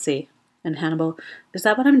codependency. And Hannibal, is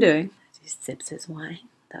that what I'm doing? He sips his wine.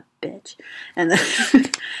 That bitch. And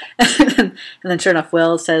then sure enough,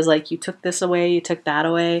 Will says, like, you took this away, you took that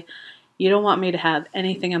away. You don't want me to have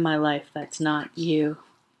anything in my life that's not you.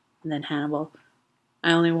 And then Hannibal,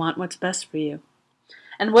 I only want what's best for you.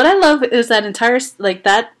 And what I love is that entire, like,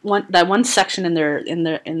 that one section in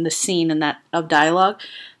the scene and that of dialogue,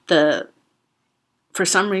 for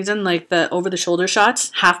some reason, like, the over-the-shoulder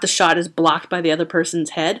shots, half the shot is blocked by the other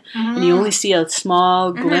person's head, and you only see a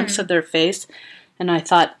small glimpse of their face. And I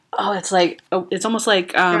thought, it's almost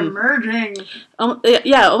like they're merging.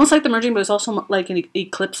 Yeah, almost like the merging, but it's also like an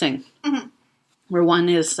eclipsing, where one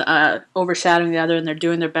is overshadowing the other, and they're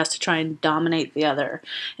doing their best to try and dominate the other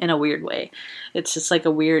in a weird way. It's just like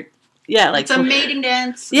a weird, like it's a mating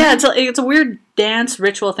dance. Yeah, it's a weird dance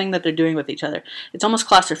ritual thing that they're doing with each other. It's almost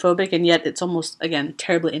claustrophobic, and yet it's almost, again,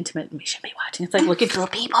 terribly intimate, and we should be watching. It's like looking through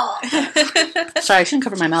people. Sorry, I shouldn't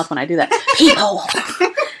cover my mouth when I do that. People.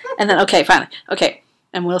 And then, finally. Okay.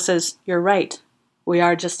 And Will says, you're right. We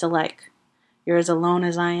are just alike. You're as alone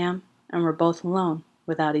as I am, and we're both alone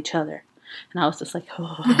without each other. And I was just like,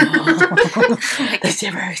 the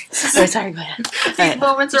shivers. Sorry, go ahead. These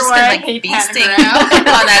moments are why I hate feasting on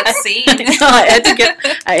that scene.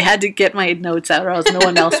 I had to get my notes out, or else no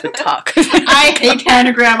one else would talk. I hate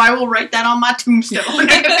Hanagram. I will write that on my tombstone.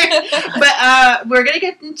 But we're going to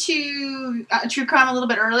get into true crime a little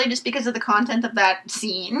bit early, just because of the content of that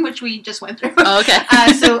scene, which we just went through. Oh, okay.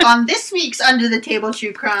 So on this week's Under the Table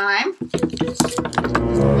True Crime,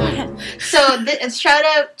 so shout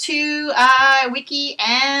out to Wiki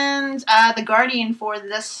and The Guardian for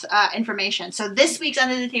this information. So this week's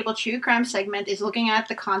Under the Table True Crime segment is looking at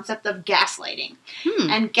the concept of gaslighting.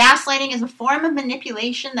 And gaslighting is a form of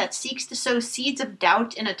manipulation that seeks to sow seeds of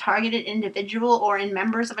doubt in a targeted individual or in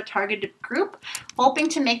members of a targeted group, hoping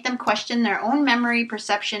to make them question their own memory,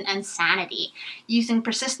 perception, and sanity. Using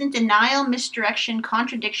persistent denial, misdirection,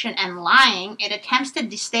 contradiction, and lying, it attempts to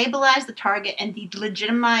destabilize the target and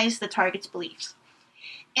delegitimize the target's beliefs.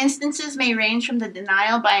 Instances may range from the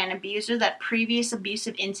denial by an abuser that previous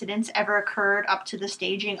abusive incidents ever occurred up to the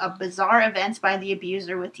staging of bizarre events by the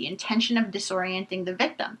abuser with the intention of disorienting the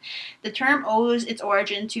victim. The term owes its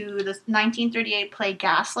origin to the 1938 play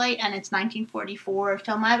Gaslight and its 1944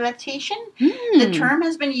 film adaptation. The term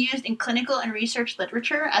has been used in clinical and research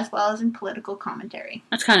literature as well as in political commentary.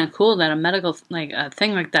 That's kind of cool that a medical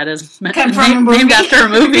thing like that is named after a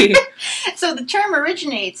movie. So the term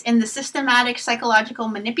originates in the systematic psychological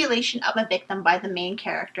manipulation of a victim by the main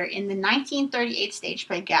character in the 1938 stage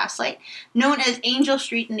play Gaslight, known as Angel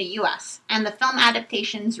Street in the U.S., and the film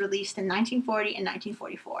adaptations released in 1940 and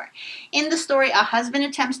 1944. In the story, a husband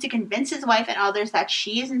attempts to convince his wife and others that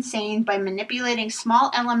she is insane by manipulating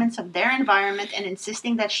small elements of their environment and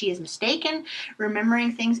insisting that she is mistaken,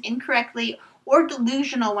 remembering things incorrectly, or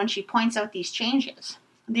delusional when she points out these changes.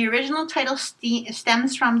 The original title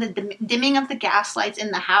stems from the dimming of the gaslights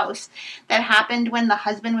in the house that happened when the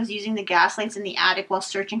husband was using the gaslights in the attic while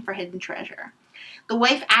searching for hidden treasure. The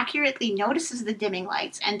wife accurately notices the dimming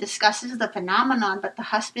lights and discusses the phenomenon, but the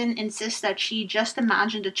husband insists that she just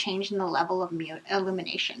imagined a change in the level of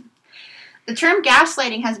illumination. The term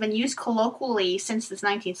gaslighting has been used colloquially since the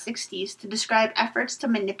 1960s to describe efforts to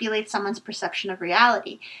manipulate someone's perception of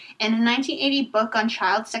reality. In a 1980 book on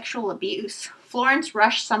child sexual abuse, Florence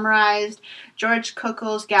Rush summarized George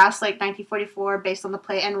Coco's Gaslight 1944 based on the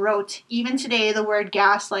play and wrote, "Even today the word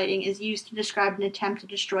gaslighting is used to describe an attempt to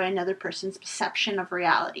destroy another person's perception of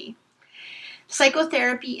reality."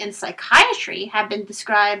 Psychotherapy and psychiatry have been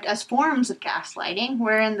described as forms of gaslighting,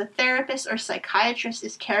 wherein the therapist or psychiatrist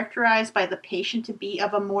is characterized by the patient to be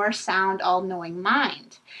of a more sound, all-knowing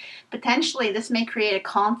mind. Potentially, this may create a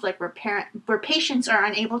conflict where patients are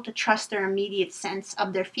unable to trust their immediate sense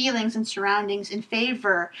of their feelings and surroundings in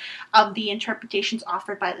favor of the interpretations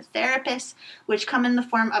offered by the therapist, which come in the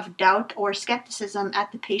form of doubt or skepticism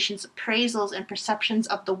at the patient's appraisals and perceptions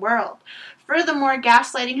of the world. Furthermore,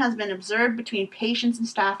 gaslighting has been observed between patients and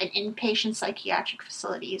staff in inpatient psychiatric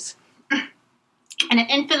facilities. In an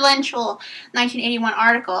influential 1981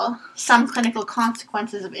 article, Some Clinical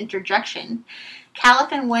Consequences of Interjection,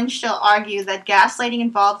 Califf and Winchell argue that gaslighting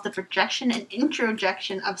involves the projection and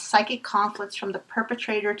introjection of psychic conflicts from the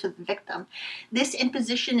perpetrator to the victim. This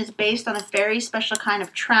imposition is based on a very special kind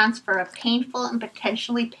of transfer of painful and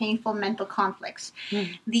potentially painful mental conflicts.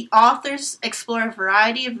 The authors explore a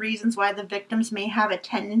variety of reasons why the victims may have a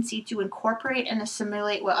tendency to incorporate and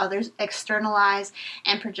assimilate what others externalize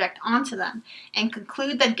and project onto them, and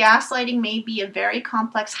conclude that gaslighting may be a very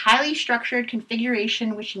complex, highly structured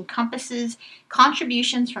configuration which encompasses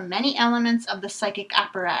contributions from many elements of the psychic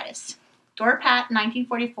apparatus. Dorpat,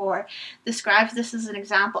 1944, describes this as an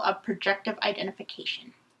example of projective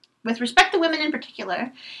identification. With respect to women in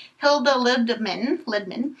particular, Hilda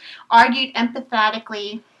Lidman argued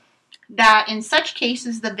empathetically that in such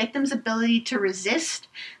cases, the victim's ability to resist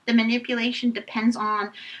the manipulation depends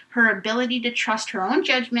on her ability to trust her own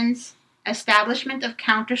judgments. Establishment of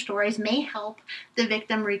counter stories may help the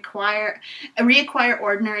victim reacquire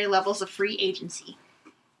ordinary levels of free agency.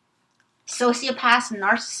 Sociopaths and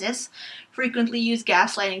narcissists frequently use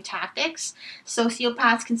gaslighting tactics.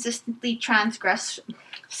 Sociopaths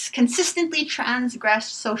consistently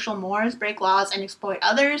transgress social mores, break laws, and exploit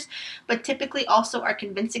others, but typically also are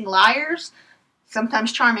convincing liars,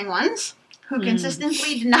 sometimes charming ones, who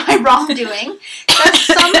consistently deny wrongdoing.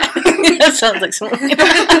 That sounds like someone. Who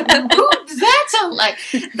does that sound like?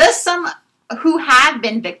 Thus, some who have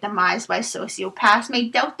been victimized by sociopaths may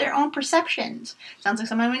doubt their own perceptions. Sounds like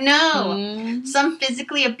someone we know. Some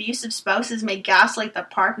physically abusive spouses may gaslight their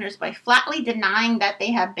partners by flatly denying that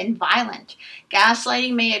they have been violent.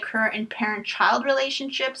 Gaslighting may occur in parent-child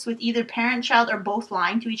relationships, with either parent-child or both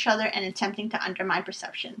lying to each other and attempting to undermine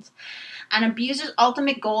perceptions. An abuser's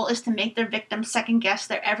ultimate goal is to make their victim second-guess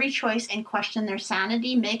their every choice and question their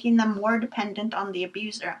sanity, making them more dependent on the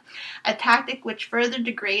abuser. A tactic which further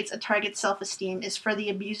degrades a target's self-esteem is for the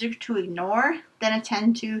abuser to ignore, then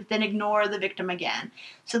ignore the victim again.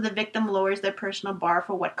 So the victim lowers their personal bar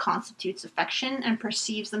for what constitutes affection and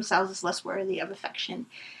perceives themselves as less worthy of affection.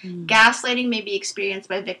 Gaslighting may be experienced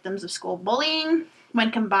by victims of school bullying. When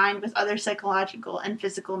combined with other psychological and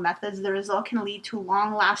physical methods, the result can lead to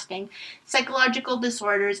long-lasting psychological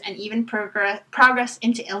disorders and even progress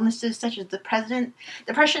into illnesses such as depression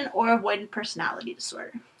or avoidant personality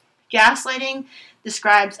disorder. Gaslighting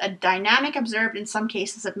describes a dynamic observed in some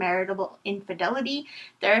cases of marital infidelity.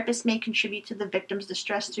 Therapists may contribute to the victim's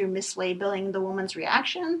distress through mislabeling the woman's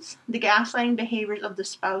reactions. The gaslighting behaviors of the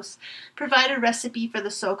spouse provide a recipe for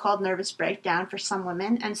the so-called nervous breakdown for some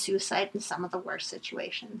women and suicide in some of the worst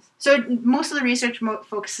situations. So most of the research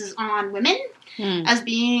focuses on women as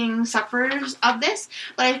being sufferers of this,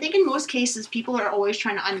 but I think in most cases people are always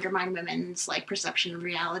trying to undermine women's perception of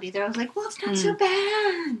reality. They're always like, well, it's not so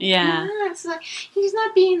bad. Yeah. It's like, he's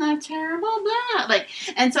not being that terrible, blah.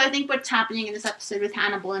 And so I think what's happening in this episode with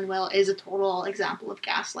Hannibal and Will is a total example of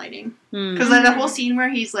gaslighting. Because the whole scene where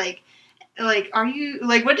he's like, are you,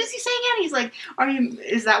 what does he say again? He's like,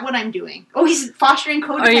 is that what I'm doing? Oh, he's fostering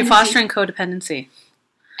codependency. Are you fostering codependency?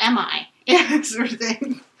 Am I? Yeah, sort of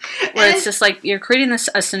thing. Where it's just like, you're creating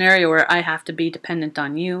a scenario where I have to be dependent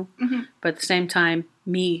on you, but at the same time,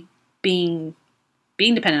 me being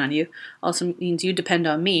dependent on you also means you depend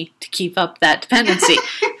on me to keep up that dependency.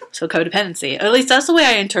 So codependency. At least that's the way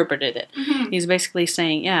I interpreted it. He's basically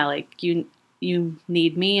saying, you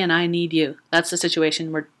need me and I need you. That's the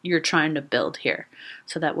situation where you're trying to build here.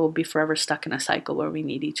 So that we'll be forever stuck in a cycle where we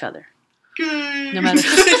need each other. No matter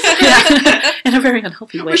in a very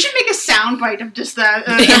unhealthy way. We should make a soundbite of just that.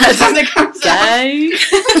 That comes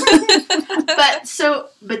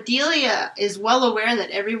But Delia is well aware that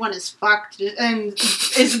everyone is fucked and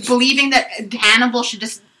is believing that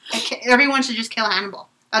everyone should just kill Hannibal.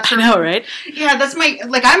 That's her. I know, right? Yeah, that's my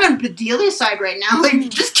I'm on Bedelia's side right now.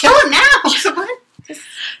 Just kill him now.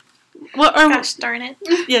 Gosh darn it.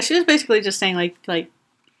 Yeah, she was basically just saying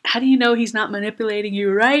how do you know he's not manipulating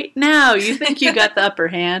you right now? You think you got the upper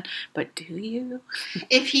hand, but do you?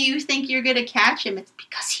 If you think you're going to catch him, it's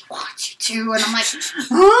because he wants you to. And I'm like,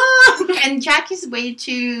 oh! And Jackie's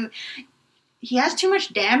he has too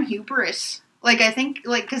much damn hubris. Like, I think,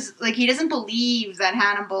 like, because, like, he doesn't believe that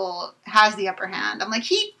Hannibal has the upper hand. I'm like,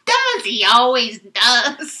 he does. He always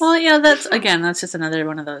does. Well, yeah, that's just another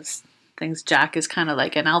one of those things. Jack is kind of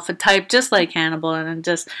like an alpha type, just like Hannibal, and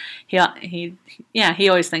just, he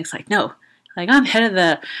always thinks, like, no, like, I'm head of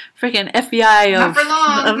the freaking FBI Not for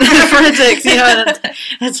long. of forensics, you know, and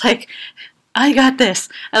it's like, I got this.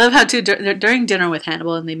 I love how, too, during dinner with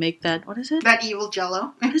Hannibal, and they make that, what is it? That evil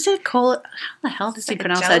jello. What is it called? How the hell does he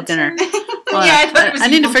pronounce that dinner? Yeah, I thought it was I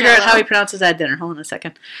need to figure out jello. how he pronounces that dinner. Hold on a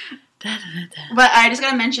second. But I just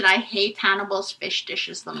gotta mention, I hate Hannibal's fish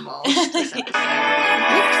dishes the most. This episode.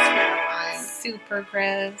 Terrifying. Super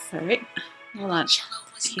gross. All right. Hold on.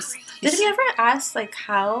 Did he ever ask like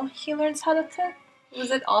how he learns how to cook?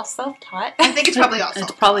 Was it all self-taught? I think it's probably all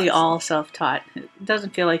It's probably all self-taught. It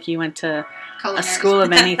doesn't feel like he went to culinary a school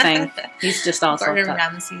of anything. He's just all Gordon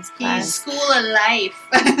self-taught. Ramsay's He's class. school of life.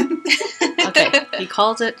 Okay, he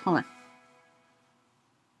calls it. Hold on.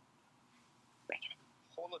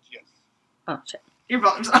 Oh shit. Your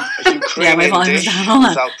volume's on. Yeah, my volume's down. Hold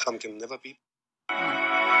on. Outcome can never be.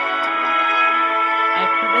 I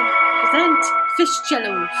present fish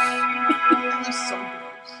jellos. That was so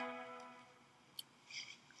gross.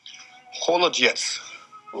 Hologiets,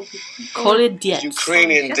 Kolodiets.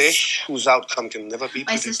 Ukrainian Yes. dish whose outcome can never be My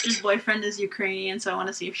predicted. sister's boyfriend is Ukrainian, so I want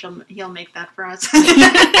to see if he'll make that for us.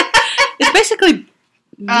 It's basically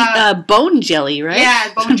bone jelly, right?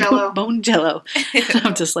 Yeah, bone jello. Bone jello.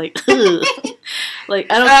 I'm just like, ugh. Like,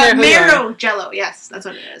 I don't care who you are. marrow jello. Yes, that's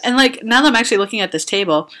what it is. And like, now that I'm actually looking at this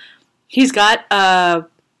table, he's got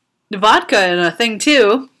vodka in a thing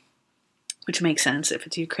too, which makes sense if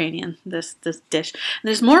it's Ukrainian, this dish. And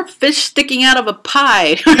there's more fish sticking out of a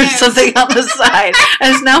pie or Yes. something on the side.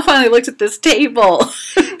 I just now finally looked at this table.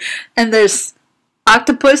 And there's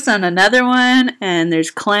octopus on another one, and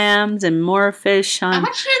there's clams and more fish How on...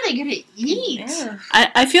 much are they going to eat? Yeah.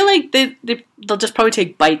 I feel like they'll just probably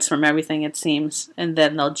take bites from everything, it seems, and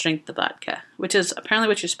then they'll drink the vodka, which is apparently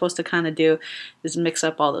what you're supposed to kind of do, is mix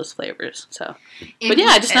up all those flavors. So, but yeah,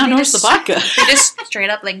 I just now And they noticed the just- vodka. They just straight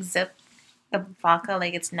up like zip the vodka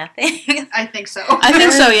like it's nothing. I think so. I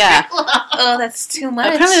think so, yeah. Oh, that's too much.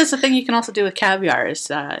 Apparently that's the thing you can also do with caviar is,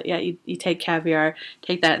 you take caviar,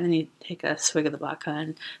 take that, and then you take a swig of the vodka,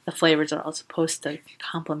 and the flavors are all supposed to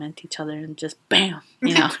complement each other, and just bam,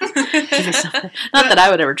 you know. Give you something. Not that I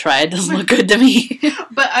would ever try, it doesn't look good to me.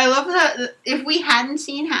 But I love that if we hadn't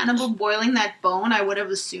seen Hannibal boiling that bone, I would have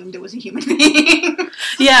assumed it was a human being.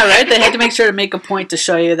 Yeah, right? They had to make sure to make a point to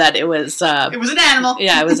show you that it was... It was an animal.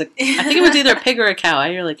 yeah, I think it was either a pig or a cow. I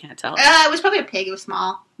really can't tell. It was probably a pig. It was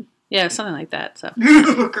small. Yeah, something like that. So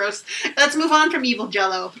Gross. Let's move on from evil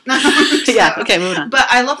jello. yeah, okay, moving on. But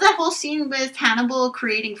I love that whole scene with Hannibal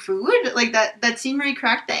creating food. Like that scene where he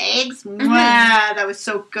cracked the eggs. Mhm. Mwah, that was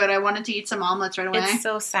so good. I wanted to eat some omelets right away. It's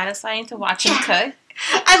so satisfying to watch him Yeah. cook.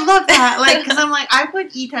 I love that. Like, because I'm like, I would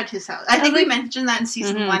eat at his house. I think we like- mentioned that in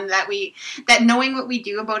season Mhm. 1 that knowing what we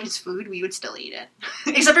do about his food, we would still eat it.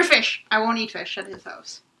 Except for fish. I won't eat fish at his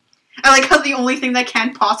house. I like how the only thing that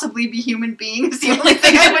can't possibly be human being is the only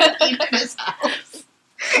thing I would eat at his house.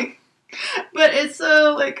 But it's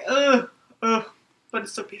so like, ugh. But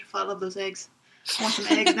it's so beautiful. I love those eggs. I want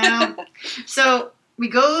some eggs now. So we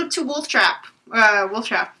go to Wolf Trap,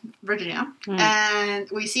 Virginia, and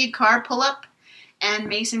we see a car pull up, and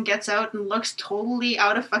Mason gets out and looks totally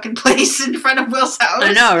out of fucking place in front of Will's house.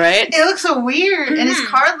 I know, right? It looks so weird, and his Mhm.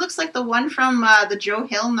 car looks like the one from the Joe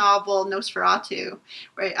Hill novel Nosferatu.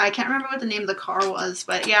 Right? I can't remember what the name of the car was,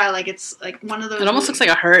 but yeah, like it's like one of those. It almost looks like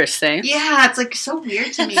a hearse, eh? Yeah, it's like so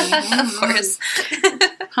weird to me. Of course.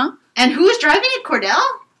 And who was driving it? Cordell?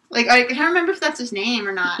 Like I can't remember if that's his name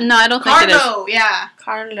or not. No, I don't think it is. Carlo, yeah.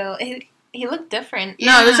 Carlo. He looked different.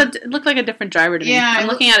 Yeah. No, it looked like a different driver to me. Yeah, I'm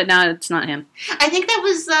looking at it now, it's not him. I think that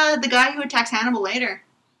was the guy who attacks Hannibal later.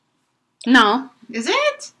 No. Is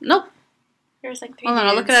it? Nope. There's like 3 Hold on,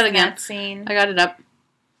 I'll look at it dudes in again. that scene. I got it up.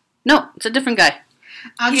 No, it's a different guy.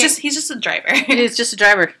 Okay. He's just a driver. He's just a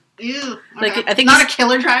driver. Ew. Like, Okay. I think Not a he's-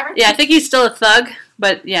 killer driver? Yeah, I think he's still a thug,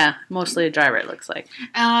 but yeah, mostly a driver, it looks like.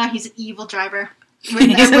 He's an evil driver. He's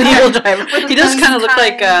an evil driver. with He does the kind of look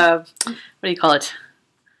kind. like, what do you call it?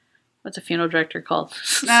 What's a funeral director called?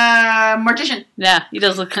 Mortician. Yeah, he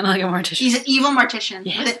does look kind of like a mortician. He's an evil mortician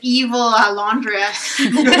Yes. with an evil laundress.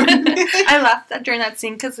 I laughed during that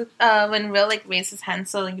scene because when Will like raised his hand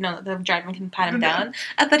so the driver can pat him down,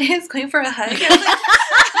 I thought he was going for a hug. I was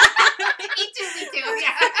like, me too,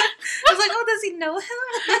 yeah. I was like, oh, does he know him?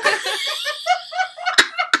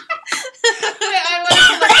 I wanted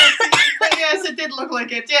to look at it, but yes, it did look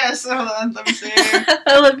like it. Yes, hold on, let me see.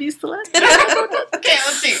 I love you, Celeste. Okay,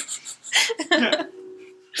 let's see.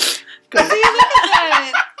 Good. See, look at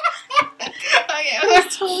that. Okay. I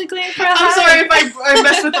was totally going for a I'm hug. sorry if I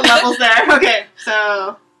messed with the levels there. Okay,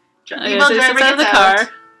 so Okay, Evil so he driver steps out of the gets out. car.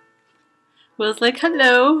 Will's like,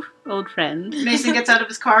 hello, old friend. Mason gets out of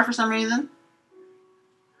his car for some reason.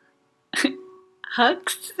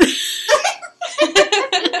 Hugs? Are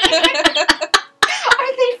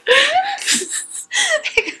they friends?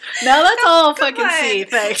 No, that's all Come fucking on. see.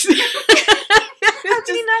 Thanks. How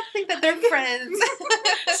can you not think that they're friends?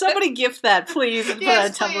 Somebody gift that, please, and put it on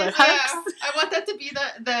Tumblr. please, Hugs? I want that to be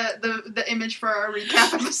the image for our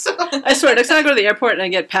recap episode. I swear, next time I go to the airport and I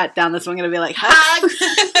get pat down, that's when I'm going to be like, hugs?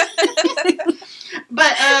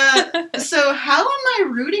 But, so how am I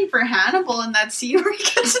rooting for Hannibal in that scene where he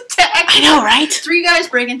gets attacked? I know, right? 3 guys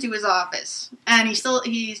break into his office, and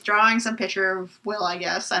he's drawing some picture of Will, I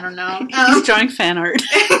guess. I don't know. He's drawing fan art.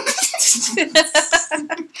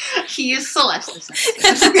 He is Celeste.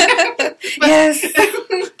 Yes.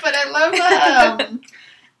 But I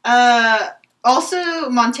love, also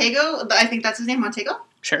Montego, I think that's his name, Montego?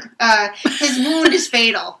 Sure. His wound is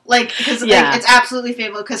fatal. Because Yeah. it's absolutely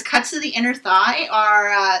fatal. Because cuts to the inner thigh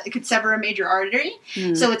it could sever a major artery.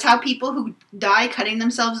 Mm. So it's how people who die cutting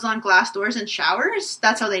themselves on glass doors in showers,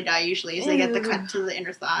 that's how they die usually, is they get the cut to the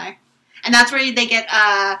inner thigh. And that's where they get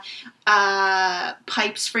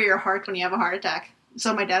pipes for your heart when you have a heart attack.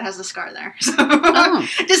 So my dad has a scar there. So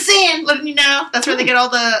just saying, letting you know. That's where they get all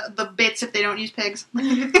the bits if they don't use pigs.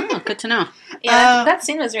 Oh, good to know. Yeah, that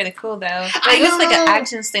scene was really cool, though. It was like an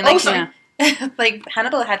action scene. Like, like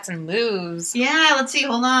Hannibal had some moves. Yeah, let's see.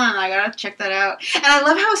 Hold on. I gotta check that out. And I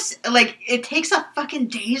love how, it takes a fucking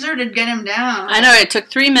taser to get him down. I know, it took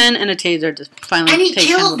 3 men and a taser to finally And he take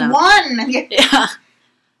Hannibal killed down. one! Yeah.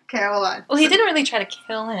 Okay, hold on. Well, he didn't really try to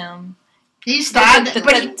kill him. He stabbed The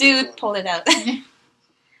but he... dude pulled it out.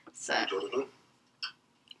 So,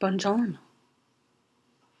 Buongiorno.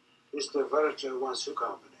 Mr. Verger wants your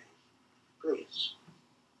company. Please,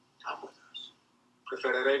 come with us.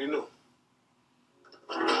 Preferirei no.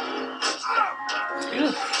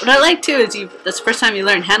 What I like, too, is that's the first time you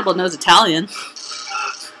learn Hannibal knows Italian.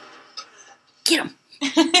 Get him.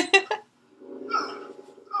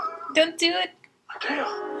 Don't do it.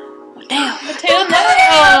 Damn. Mateo,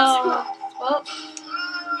 no! Well,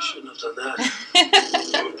 You shouldn't have done that.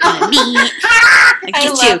 I I get you.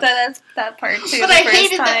 love that part, too, but the I first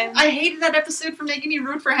hated time. that. I hated that episode for making me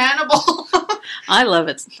root for Hannibal. I love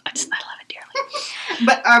it. I love it dearly.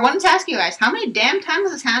 But I wanted to ask you guys, how many damn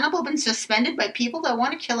times has Hannibal been suspended by people that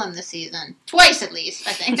want to kill him this season? Twice at least,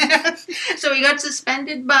 I think. So he got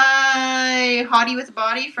suspended by Hottie with a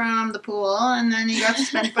Body from the pool, and then he got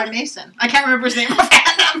suspended by Mason. I can't remember his name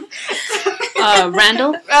offhand.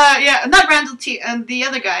 Randall? Yeah, not Randall the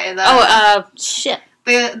other guy. Shit.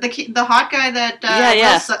 The hot guy that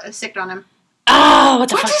Will sicked on him. Oh, what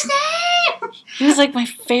the fuck? What's his name? He was like my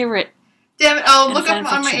favorite. Damn it! I'll In look up fan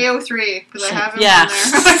on my fiction. AO3 because I have him Yeah. on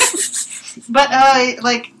there. But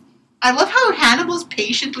I love how Hannibal's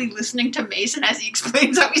patiently listening to Mason as he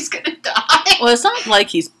explains how he's gonna die. Well, it's not like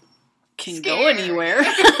he's can go Scared. anywhere.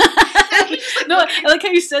 He's just No, I like how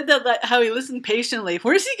you said that, how he listened patiently.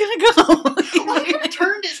 Where's he gonna go? well, he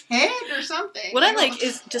turned his head or something. What I like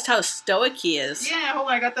is just how stoic he is. Yeah, hold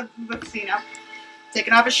on, I got the scene up.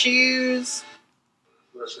 Taking off his shoes.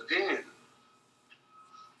 Mr. Dean,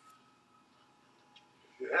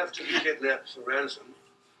 you have to be kidnapped for ransom.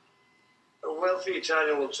 A wealthy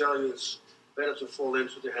Italian will tell you it's better to fall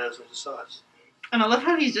into the hands of the Sards. And I love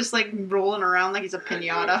how he's just rolling around like he's a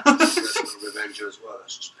pinata. Revenge as well, I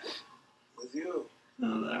suspect. With you.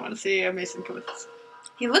 Oh, I want to see Mason come with this.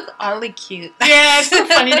 He looked oddly cute. Yeah, it's so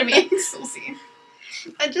funny to me. Still see.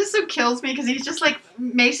 It just so kills me because he's just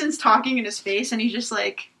Mason's talking in his face and he's just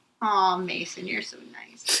like, "Aw, Mason, you're so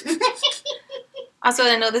nice." Also,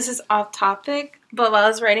 I know this is off topic, but while I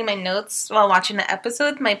was writing my notes while watching the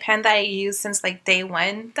episode, my pen that I used since day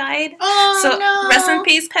 1 died. Oh, So no. rest in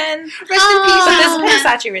peace, pen. Rest in peace, But this pen. pen is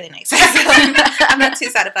actually really nice. So I'm not too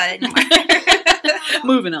sad about it anymore.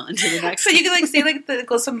 Moving on to the next. So you can see it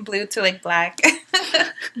goes from blue to black.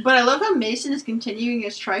 But I love how Mason is continuing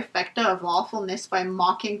his trifecta of awfulness by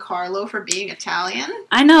mocking Carlo for being Italian.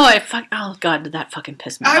 I know. Oh god, did that fucking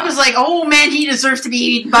piss me off? I was like, oh man, he deserves to be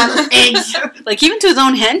eaten by the pigs. Like even to his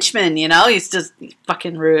own henchmen, he's just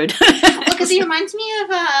fucking rude. Because he reminds me of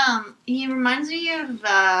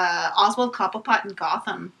Oswald Cobblepot in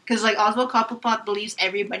Gotham. Because Oswald Cobblepot believes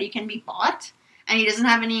everybody can be bought. And he doesn't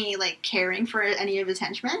have any, caring for any of his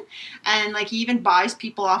henchmen. And, he even buys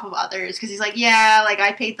people off of others. Because he's like, yeah,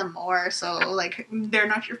 I paid them more. So, they're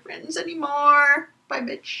not your friends anymore. Bye,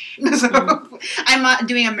 bitch. So, I'm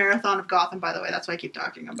doing a marathon of Gotham, by the way. That's why I keep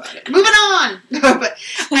talking about it. Moving on! But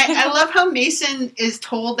I love how Mason is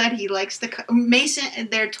told that he likes to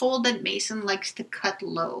they're told that Mason likes to cut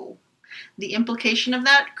low. The implication of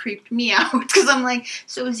that creeped me out. Because I'm like,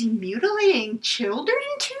 so is he mutilating children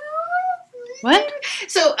too? What?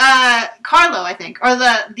 So, Carlo, I think, or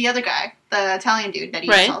the other guy, the Italian dude that he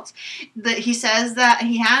assaults, he says that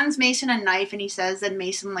he hands Mason a knife and he says that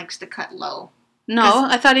Mason likes to cut low. No,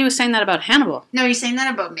 I thought he was saying that about Hannibal. No, he's saying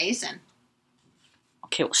that about Mason.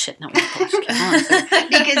 Okay, well, shit, no.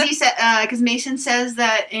 Because he said, because Mason says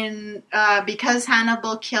that because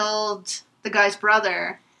Hannibal killed the guy's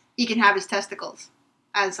brother, he can have his testicles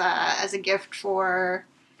as a gift for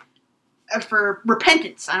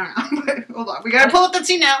repentance. I don't know. Hold on. We gotta pull up that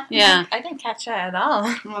scene now. Yeah. I didn't catch that at all.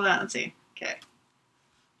 Hold on. Let's see. Okay.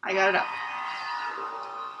 I got it up.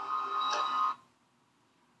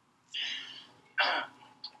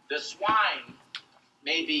 The swine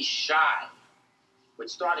may be shy with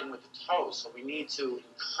starting with the toes, so we need to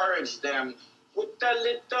encourage them with a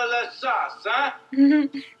little sauce, huh?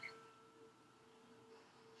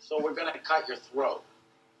 So we're gonna cut your throat.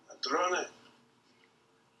 Adrone.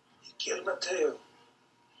 Kill Matteo.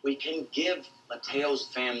 We can give Matteo's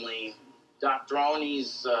family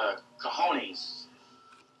Doctroni's cojones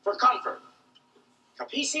for comfort.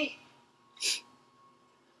 Capisci?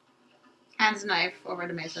 Hands knife over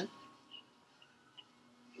to Mason.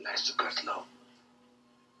 He likes to cut low.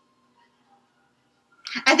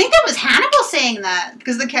 I think that was Hannibal saying that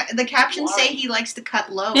because the captions say he likes to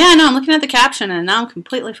cut low. Yeah, no, I'm looking at the caption and now I'm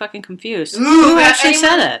completely fucking confused. Ooh, Who actually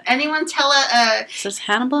said it? Anyone tell it says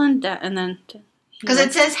Hannibal and then because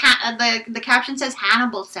it says the caption says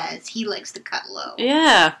Hannibal says he likes to cut low.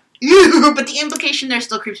 Yeah. But the implication there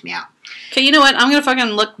still creeps me out. Okay, you know what? I'm gonna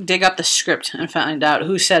fucking dig up the script and find out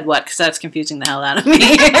who said what because that's confusing the hell out of me.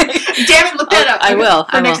 Damn it! Look that up. I will.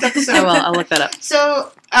 Next episode. I will. I'll look that up.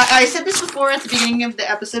 So. I said this before at the beginning of the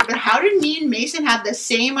episode, but how did me and Mason have the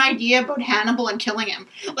same idea about Hannibal and killing him?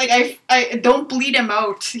 Like, I don't bleed him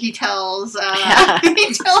out, he tells,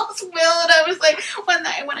 he tells Will, and I was like, when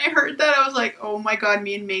I heard that, I was like, oh my god,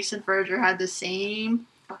 me and Mason Verger had the same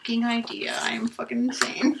fucking idea. I am fucking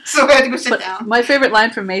insane. So I had to go sit down. My favorite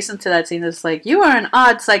line from Mason to that scene is like, you are an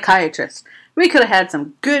odd psychiatrist. We could have had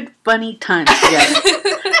some good, funny times together.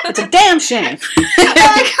 It's a damn shame.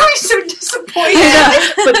 I like how he's so disappointed.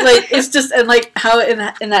 But like, it's just, and like how in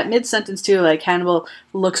that mid sentence too, like Hannibal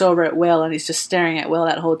looks over at Will and he's just staring at Will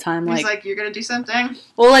that whole time. He's like, you're gonna do something?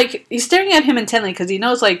 Well, like he's staring at him intently because he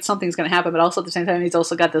knows like something's gonna happen, but also at the same time he's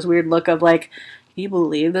also got this weird look of like, you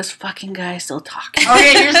believe this fucking guy is still talking?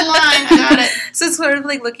 Okay, here's the line. I got it. So it's sort of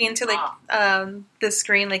like looking into like the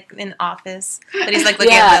screen, like in Office, that he's like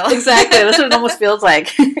looking at Will. Exactly. That's what it almost feels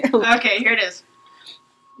like. Okay, here it is.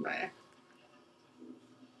 Bye.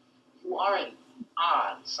 You are an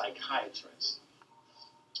odd psychiatrist.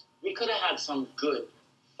 We could have had some good,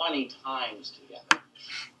 funny times together.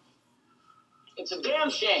 It's a damn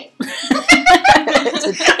shame. I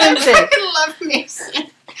fucking love Mason.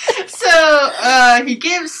 So he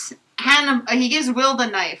gives Will the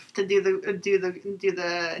knife to do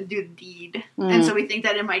the deed, and so we think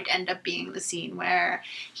that it might end up being the scene where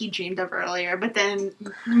he dreamed of earlier. But then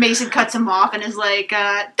Mason cuts him off and is like,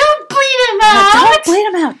 "Don't bleed him out. Don't bleed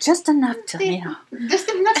him out, just enough to just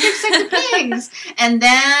enough to excite the things." And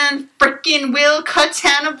then freaking Will cuts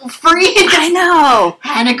Hannibal free. I know.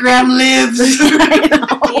 Anagram lives. I know.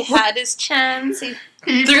 He had his chance. He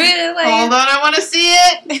threw it away. Hold on, I want to see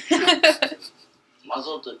it.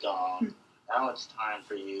 Muzzle the dog. Now it's time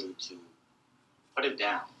for you to put it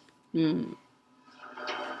down.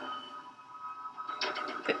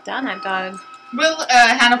 Put down that dog. Will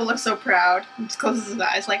Hannibal looks so proud. He just closes his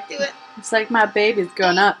eyes like, do it. It's like my baby's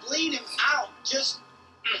grown up. Bleed him out. Just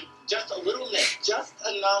a little bit. Just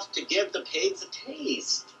enough to give the pigs a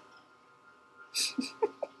taste.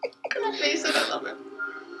 Come on, Mason, I love it.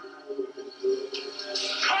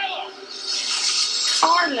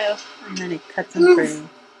 Carlo. And then he cuts him free.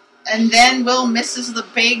 And then Will misses the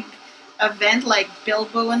big event like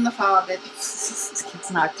Bilbo and the Hobbit. This kid's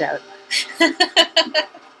knocked out.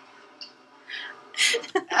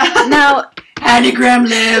 Now, Anagram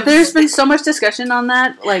lives. There's been so much discussion on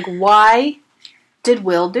that. Like, why did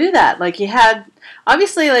Will do that? Like, he had...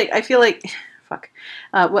 Obviously, like, I feel like... Fuck.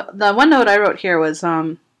 The one note I wrote here was...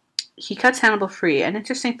 he cuts Hannibal free. An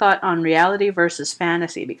interesting thought on reality versus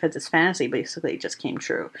fantasy, because his fantasy basically just came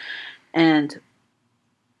true. And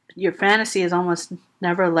your fantasy is almost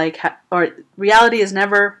never like... or reality is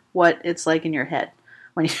never what it's like in your head.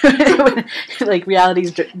 when like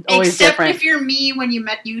reality's always Except different. if you're me when you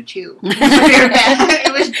met you two.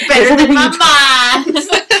 It was better than my mind.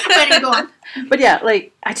 But go on. But yeah,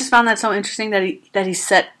 like I just found that so interesting that he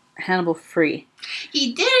set Hannibal free.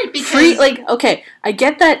 He did because Free, like, okay, I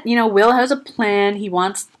get that, Will has a plan. He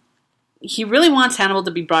really wants Hannibal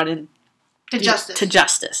to be brought in to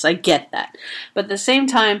justice. I get that. But at the same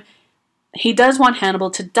time, he does want Hannibal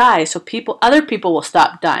to die so other people will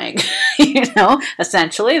stop dying.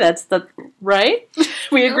 Essentially, that's the right.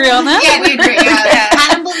 We agree on that. Yeah, we agree. Yeah.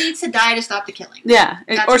 Hannibal needs to die to stop the killing. Yeah,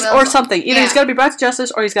 or something. Either he's got to be brought to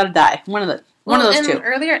justice or he's got to die. One of those two. In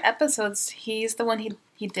earlier episodes, he's the one he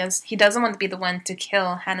doesn't want to be the one to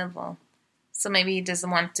kill Hannibal, so maybe he doesn't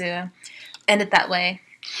want to end it that way.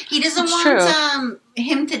 He doesn't want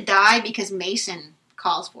him to die because Mason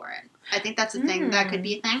calls for it. I think that's a thing. That could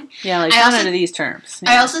be a thing. Yeah, like not under these terms.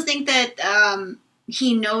 Yeah. I also think that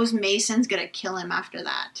he knows Mason's gonna kill him after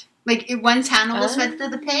that. Like once Hannibal's fed to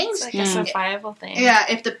the pigs, it's like a survival thing. Yeah,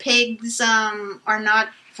 if the pigs are not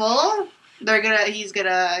full, he's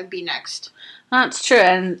gonna be next. That's true,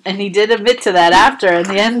 and he did admit to that after in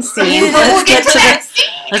the end scene. Let's get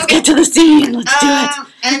to the scene. Let's do it.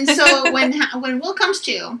 And so when Will comes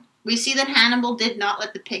to, we see that Hannibal did not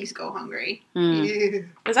let the pigs go hungry.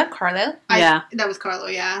 Was that Carlo? Yeah. That was Carlo,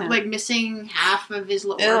 yeah. Like missing half of his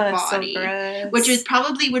lower body. So gross. Which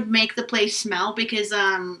probably would make the place smell because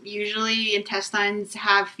usually intestines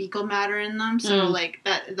have fecal matter in them. So like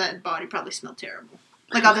that body probably smelled terrible.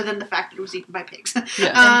 Like other than the fact that it was eaten by pigs.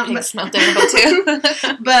 Yeah, pigs smell terrible too.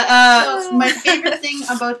 But my favorite thing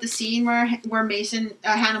about the scene where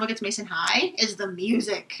Hannibal gets Mason high is the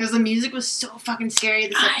music, because the music was so fucking scary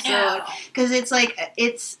this episode. Because it's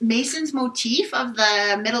Mason's motif of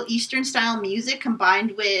the Middle Eastern style music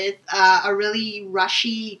combined with a really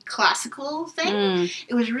rushy classical thing.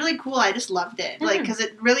 It was really cool. I just loved it, like because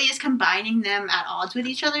it really is combining them at odds with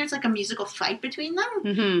each other. It's like a musical fight between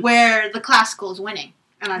them, where the classical is winning.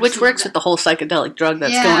 Which works with the whole psychedelic drug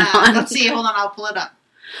that's going on. Let's see. Hold on. I'll pull it up.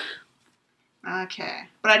 Okay.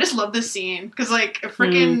 But I just love this scene. Because, like,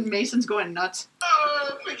 freaking Mason's going nuts.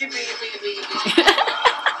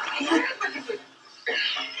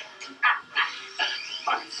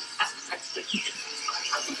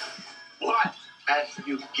 What have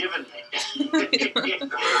you given me?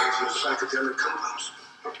 Psychedelic compounds.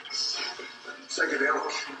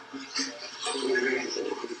 Psychedelic.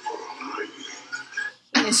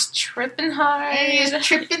 He's tripping hard. He's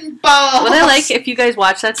tripping balls. What I like, if you guys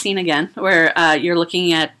watch that scene again, where you're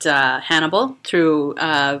looking at Hannibal through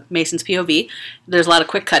Mason's POV, there's a lot of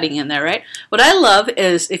quick cutting in there, right? What I love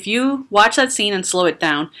is if you watch that scene and slow it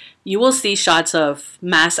down, you will see shots of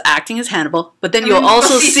Mass acting as Hannibal, but then you'll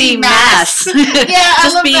also see Mass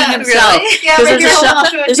just being that, himself. Really? Yeah,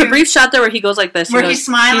 there's a brief shot there where he goes like this. Where he's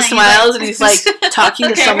smiling. He smiles and he's like talking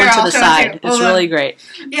to someone to the side. It's really great.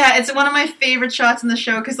 Yeah, it's one of my favorite shots in the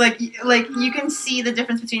show because like you can see the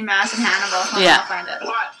difference between Mass and Hannibal. I'll find it.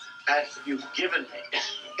 What have you given me?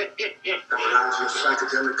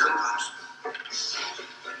 Psychedelic compounds.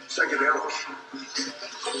 Psychedelic.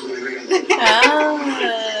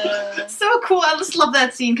 So cool. I just love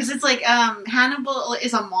that scene because it's like Hannibal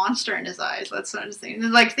is a monster in his eyes. That's what I'm saying.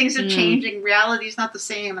 And, like things are changing. Reality is not the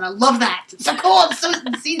same, and I love that. It's so cool.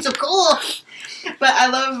 The scene's so cool. But I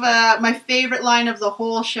love my favorite line of the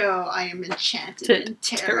whole show. I am enchanted and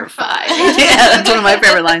terrified. Yeah, that's one of my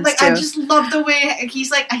favorite lines too. I just love the way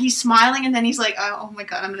he's smiling, and then he's like, "Oh my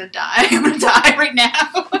god, I'm gonna die. I'm gonna die right now."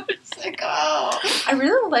 It's like, oh. I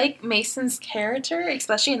really like Mason's character,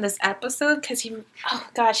 especially in this episode, because he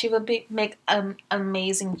would make an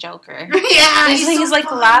amazing Joker. Yeah, he's like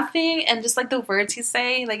laughing, and just like the words he's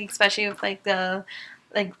saying, like especially with like the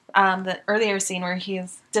earlier scene where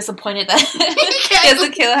he's disappointed that he has to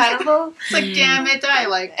kill Hannibal. It's like, damn it, I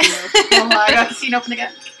like you. Oh my, I got the scene open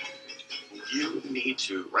again. You need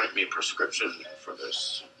to write me a prescription for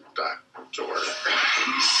this, Doctor.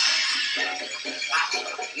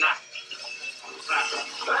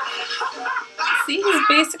 See, he's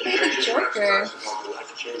basically the Joker.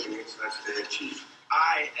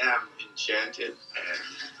 I am enchanted and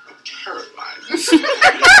terrified.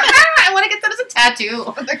 I want to get that as a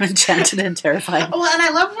tattoo. Enchanted and terrified. Oh, and I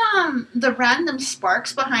love the random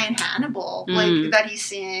sparks behind Hannibal, like that he's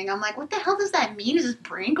seeing. I'm like, what the hell does that mean? Is his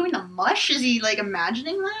brain going to mush? Is he like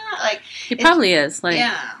imagining that? Like he probably is. Like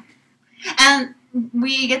yeah. And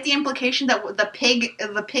we get the implication that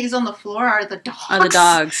the pigs on the floor are the dogs. Are the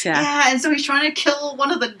dogs, yeah. Yeah, and so he's trying to kill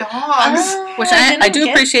one of the dogs. Which I do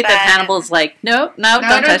appreciate that Hannibal's like, no, don't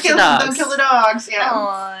touch the dogs. Don't kill the dogs, yeah.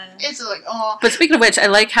 Aww. It's like, oh. But speaking of which, I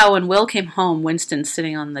like how when Will came home, Winston's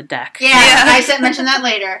sitting on the deck. Yeah, I mentioned that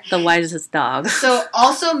later. The wisest dog. So,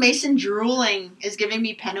 also, Mason drooling is giving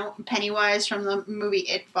me Pennywise from the movie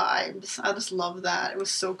It vibes. I just love that. It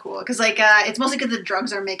was so cool. Because, like, it's mostly because the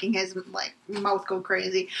drugs are making his, like, mouth go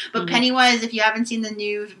crazy. But Pennywise, if you haven't seen the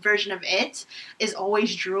new version of It, is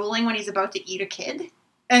always drooling when he's about to eat a kid.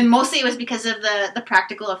 And mostly it was because of the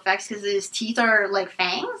practical effects, because his teeth are like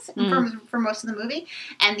fangs for most of the movie.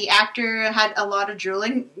 And the actor had a lot of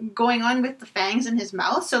drooling going on with the fangs in his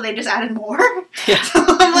mouth, so they just added more. Yeah. So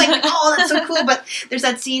I'm like, oh, that's so cool. But there's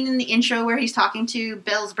that scene in the intro where he's talking to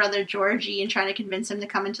Bill's brother Georgie and trying to convince him to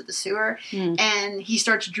come into the sewer. And he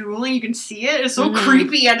starts drooling. You can see it. It's so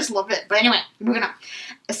creepy. I just love it. But anyway, moving on.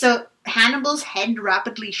 So Hannibal's head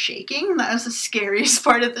rapidly shaking. That was the scariest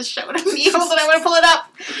part of the show to me. Hold on, I want to pull it up.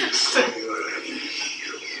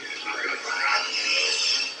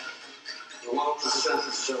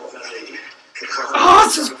 Oh,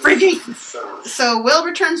 it's just freaky. So Will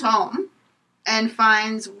returns home and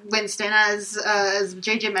finds Winston, as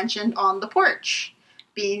JJ mentioned, on the porch,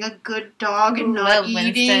 being a good dog and not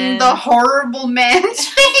eating the horrible man's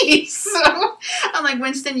face. So I'm like,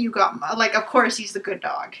 Winston, you got like, of course he's the good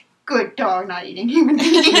dog. Good dog, not eating human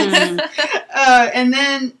beings. And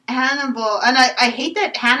then Hannibal, and I hate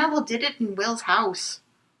that Hannibal did it in Will's house,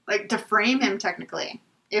 like to frame him technically,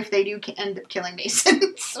 if they do end up killing Mason.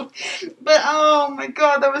 But oh my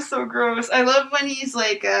god, that was so gross. I love when he's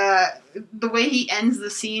like, the way he ends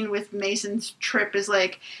the scene with Mason's trip is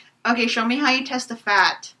like, okay, show me how you test the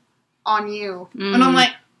fat on you. And I'm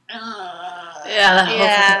like, yeah, that whole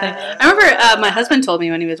thing. I remember my husband told me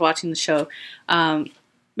when he was watching the show,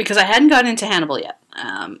 because I hadn't gotten into Hannibal yet.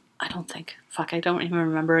 I don't think. Fuck, I don't even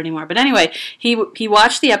remember anymore. But anyway, he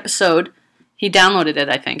watched the episode. He downloaded it,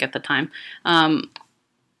 I think, at the time.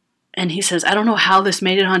 And he says, I don't know how this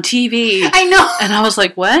made it on TV. I know. And I was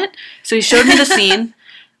like, what? So he showed me the scene.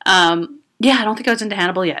 Yeah, I don't think I was into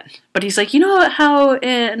Hannibal yet. But he's like, you know how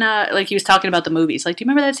in, like he was talking about the movies. Like, do you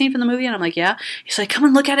remember that scene from the movie? And I'm like, yeah. He's like, come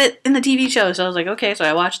and look at it in the TV show. So I was like, okay. So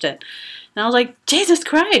I watched it. And I was like, Jesus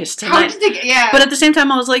Christ. How did you think, yeah. But at the same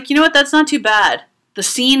time, I was like, you know what? That's not too bad. The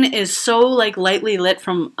scene is so, like, lightly lit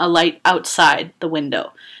from a light outside the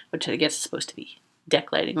window, which I guess is supposed to be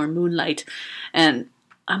deck lighting or moonlight. And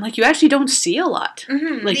I'm like, you actually don't see a lot.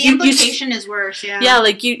 Mm-hmm. Like, the implication is worse, yeah. Yeah,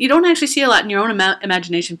 like, you don't actually see a lot, and your own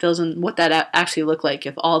imagination fills in what that actually looked like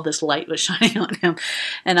if all this light was shining on him.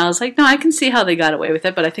 And I was like, no, I can see how they got away with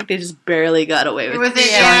it, but I think they just barely got away with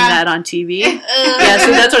showing that on TV. Yeah,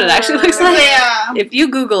 so that's what it actually looks like. Yeah. If you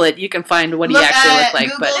Google it, you can find what he actually looked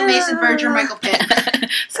like. Google Mason Verger, Michael Pitt.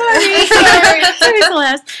 Sorry,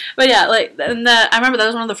 Celeste. But yeah, like, and I remember that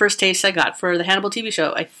was one of the first tastes I got for the Hannibal TV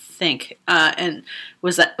show, I think, and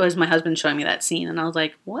was my husband showing me that scene, and I was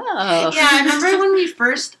like, whoa. Yeah, I remember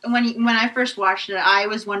when I first watched it, I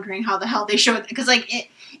was wondering how the hell they showed it, because like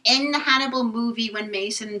in the Hannibal movie, when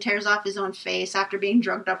Mason tears off his own face after being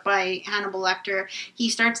drugged up by Hannibal Lecter, he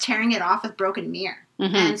starts tearing it off with broken mirror.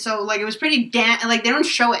 Mm-hmm. And so, like, it was pretty like, they don't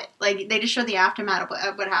show it. Like, they just show the aftermath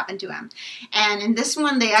of what happened to him. And in this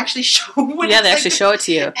one, they actually show what they actually show it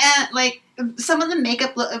to you. And, like, some of the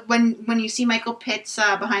makeup, when you see Michael Pitt's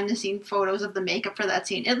behind-the-scenes photos of the makeup for that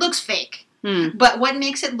scene, it looks fake. But what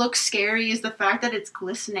makes it look scary is the fact that it's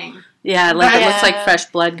glistening. Yeah, like it looks like fresh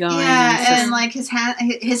blood going. Yeah, and like his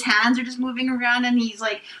hands are just moving around, and he's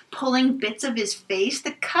like pulling bits of his face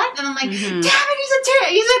to cut, and I'm like, damn it,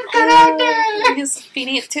 he's a good actor. He's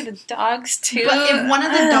feeding it to the dogs too. But if one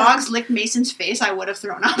of the dogs licked Mason's face, I would have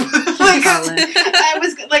thrown up. Like, I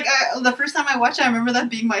was like, the first time I watched it, I remember that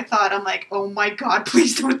being my thought. I'm like, oh my god,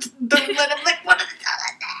 please don't let him lick one of the dogs.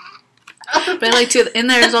 But I like to, in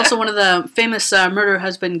there is also one of the famous murder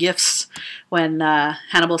husband gifts when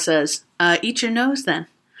Hannibal says, eat your nose then.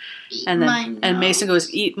 And Mason goes,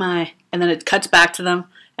 eat my, and then it cuts back to them,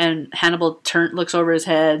 and Hannibal looks over his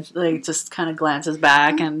head, like just kind of glances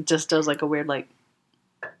back and just does like a weird like,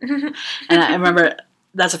 and I remember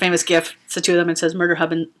that's a famous gift. It's the two of them, and it says murder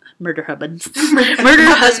husbands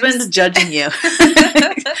judging you.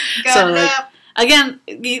 So like, again,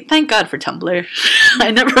 thank God for Tumblr. I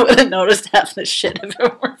never would have noticed half this shit if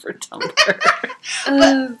it weren't for Tumblr.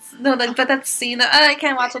 But that scene, I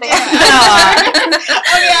can't watch it again.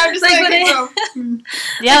 Okay, I'm just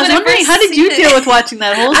yeah, I was wondering, how did you deal with watching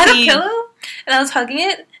that whole scene? I had a pillow, and I was hugging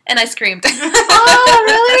it, and I screamed. Oh,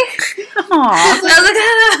 really? Aww. I was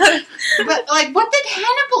like, But like, what did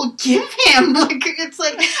Hannibal give him? Like, it's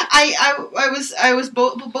like I was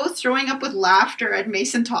both throwing up with laughter at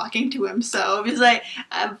Mason talking to himself. He's like,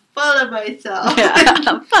 I'm full of myself. Yeah,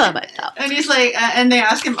 I'm full of myself. And he's like, and they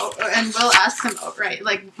ask him, and Will asks him outright,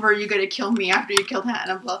 like, were you going to kill me after you killed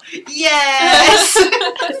Hannibal? Yes!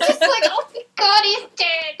 It's just like, oh my god, he's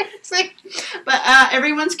dead! It's like, but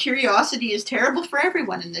everyone's curiosity is terrible for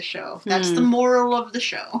everyone in this show. That's the moral of the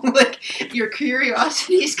show. Like, your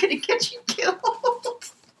curiosity is going to get you killed.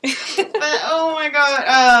 But, oh my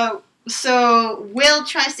god. So, Will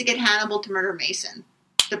tries to get Hannibal to murder Mason,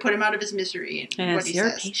 to put him out of his misery. And what he you're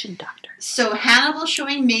says. a patient doctor. So Hannibal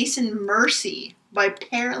showing Mason mercy by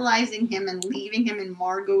paralyzing him and leaving him in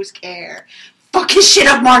Margot's care. Fuck his shit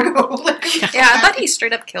up, Margot. Yeah, I thought he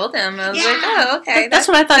straight up killed him. I was like, oh, okay. That's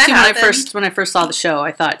what I thought too happened. when I first saw the show.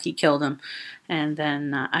 I thought he killed him. And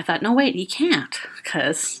then I thought, no, wait, he can't.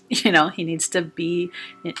 Because, he needs to be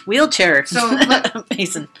in wheelchair. So,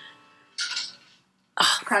 Mason.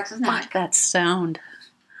 Oh, cracks his fuck neck. that sound.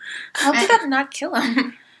 How did that not kill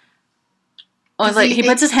him? Oh, it's like he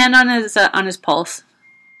puts his hand on his pulse.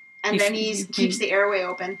 And then he keeps the airway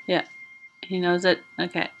open. Yeah. He knows it.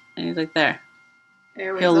 Okay. And he's like, there.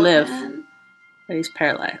 Airway's He'll open. live. But he's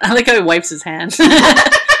paralyzed. I like how he wipes his hand.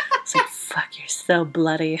 It's like, fuck, you're so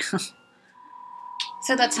bloody.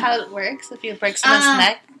 So that's how it works? If you break someone's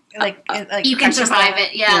neck? Like you can crushes survive them?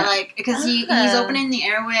 it, yeah, like, because he's opening the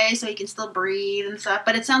airway so he can still breathe and stuff,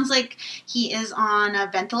 but it sounds like he is on a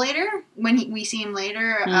ventilator when we see him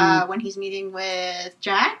later, when he's meeting with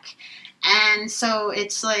Jack, and so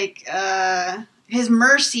it's like, his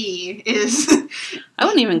mercy is... I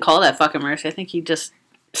wouldn't even call that fucking mercy. I think he just...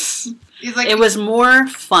 He's like, it was more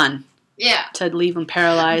fun. Yeah. To leave him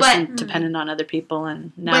paralyzed and dependent on other people,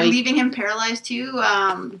 and now but leaving him paralyzed too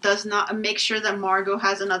does not make sure that Margot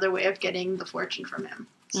has another way of getting the fortune from him.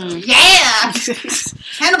 So, yeah!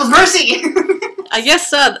 Hannibal's mercy! I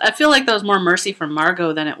guess I feel like that was more mercy for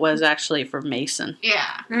Margot than it was actually for Mason.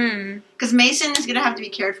 Yeah. Because Mason is going to have to be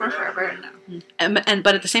cared for forever now.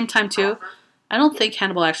 But at the same time too, I don't think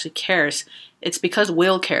Hannibal actually cares. It's because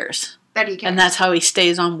Will cares. That he cares. And that's how he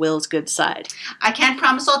stays on Will's good side. I can't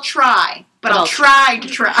promise I'll try, but I'll try to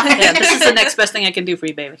try. Yeah, this is the next best thing I can do for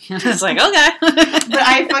you, baby. It's like, okay. But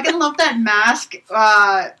I fucking love that mask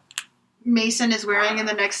Mason is wearing in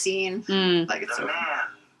the next scene. Like, it's the so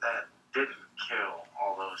man that didn't kill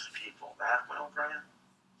all those people, that Will, Bryan?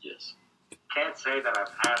 Yes. Can't say that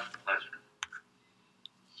I've had the pleasure.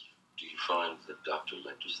 Do you find that Dr.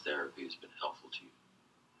 Lecter's therapy has been helpful to you?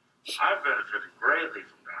 I've benefited greatly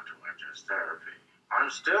from Dr. Lecter's therapy.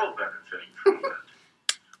 I'm still benefiting from it.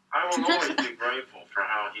 I will always be grateful for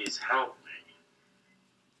how he's helped me.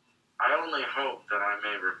 I only hope that I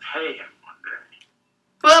may repay him one day.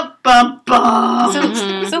 Bum, bum,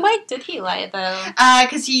 bum. So why did he lie, though?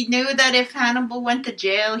 Because he knew that if Hannibal went to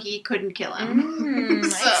jail, he couldn't kill him.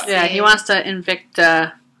 Yeah, he wants to inflict,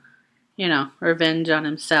 revenge on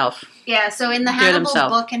himself. Yeah, so in the Hannibal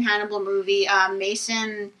book and Hannibal movie,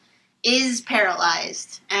 Mason is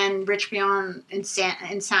paralyzed and rich beyond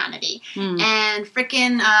insanity. And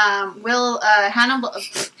frickin'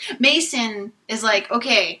 Mason is like,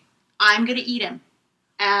 okay, I'm gonna eat him.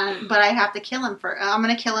 But I have to kill him I'm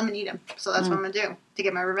gonna kill him and eat him. So that's what I'm gonna do to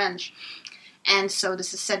get my revenge. And so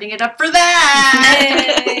this is setting it up for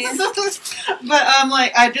that. But I'm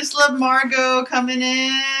like, I just love Margot coming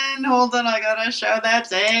in. Hold on, I gotta show that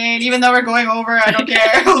scene. Even though we're going over, I don't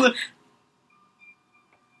care.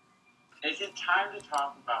 Is it time to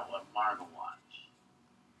talk about what Margot wants?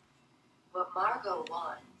 What Margot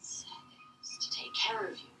wants is to take care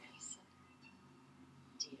of you, Mason.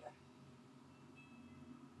 Dear.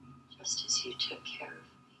 Just as you took care of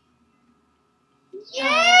me.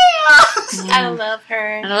 Yeah! I love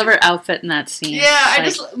her. I love her outfit in that scene. Yeah, I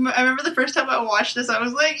remember the first time I watched this, I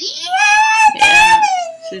was like, yeah,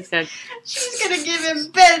 she's gonna give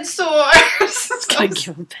him bed sores. Gonna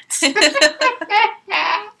give him bed sores.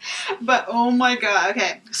 But oh my god,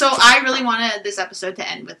 okay. So I really wanted this episode to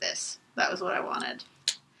end with this. That was what I wanted.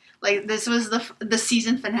 Like, this was the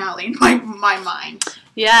season finale in my mind.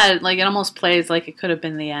 Yeah, like, it almost plays like it could have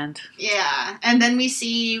been the end. Yeah, and then we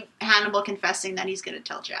see Hannibal confessing that he's going to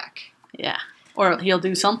tell Jack. Yeah, or he'll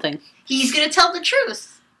do something. He's going to tell the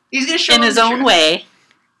truth. He's going to show in his own way.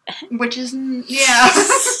 Which is, yeah.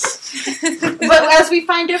 But as we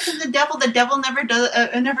find out from the devil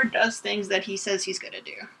never does things that he says he's going to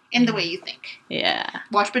do in the way you think. Yeah.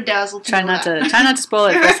 Watch Bedazzled. Try not to spoil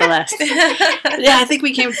it for Celeste. Yeah, I think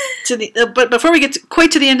we came to the. But before we get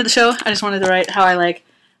quite to the end of the show, I just wanted to write how I like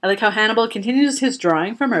how Hannibal continues his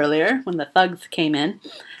drawing from earlier when the thugs came in.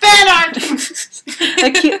 Fan art.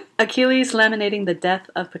 Achilles laminating the death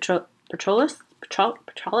of Patrolus? Patrolic?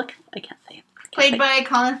 I can't say it. Played by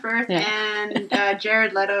Colin Firth and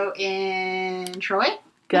Jared Leto in Troy.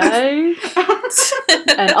 Guys.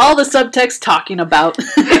 And all the subtext talking about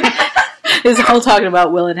is all talking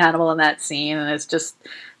about Will and Hannibal in that scene, and it's just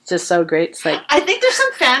so great. It's like, I think there's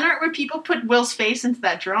some fan art where people put Will's face into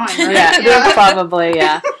that drawing. Right? Yeah, probably,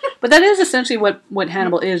 yeah. But that is essentially what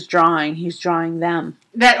Hannibal is drawing. He's drawing them.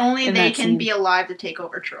 That only they can be alive to take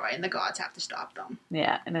over Troy, and the gods have to stop them.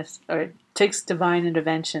 Yeah, and it takes divine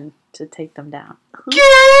intervention to take them down.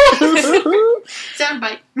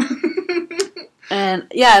 Soundbite. And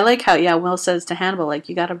yeah, I like how Will says to Hannibal, like,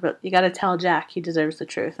 you gotta tell Jack he deserves the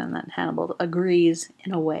truth, and then Hannibal agrees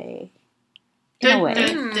in a way. He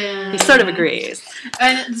sort of agrees.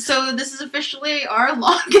 And so this is officially our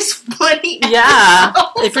longest bloody episode. Yeah.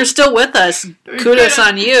 If you're still with us, kudos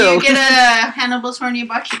on you. You get a Hannibal's Horny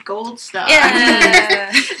Hibachi gold star.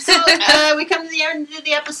 Yeah. So we come to the end of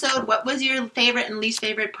the episode. What was your favorite and least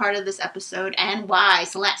favorite part of this episode, and why,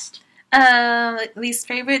 Celeste? Least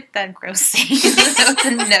favorite, that gross scene with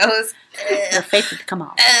the nose. Your face would come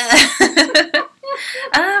off.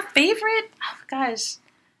 Favorite? Oh, gosh.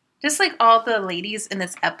 Just like all the ladies in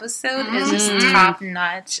this episode is just top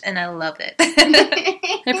notch, and I love it.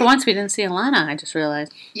 Hey, for once we didn't see Alana, I just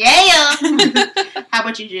realized. Yeah! How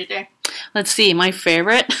about you, JJ? Let's see, my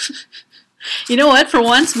favorite. You know what? For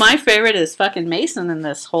once, my favorite is fucking Mason in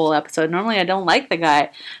this whole episode. Normally, I don't like the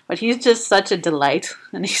guy, but he's just such a delight,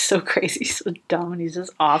 and he's so crazy, so dumb, and he's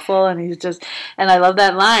just awful, and and I love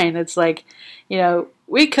that line. It's like,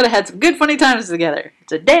 we could have had some good funny times together.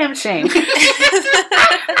 It's a damn shame.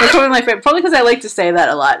 That's probably my favorite. Probably because I like to say that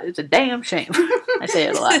a lot. It's a damn shame. I say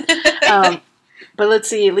it a lot. But let's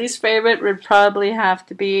see. Least favorite would probably have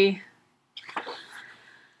to be...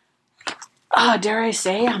 Oh, dare I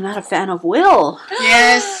say, I'm not a fan of Will.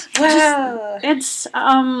 Yes. Wow. It's,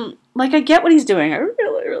 I get what he's doing. I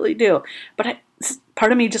really, really do. But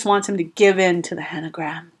part of me just wants him to give in to the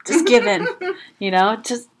Hanagram. Just give in.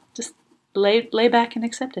 Just lay back and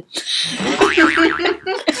accept it.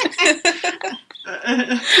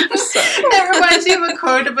 That reminds me of a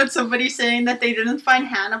quote about somebody saying that they didn't find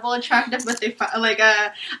Hannibal attractive, but they found,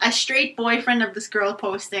 a straight boyfriend of this girl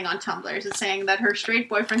posting on Tumblr is saying that her straight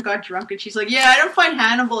boyfriend got drunk, and she's like, yeah, I don't find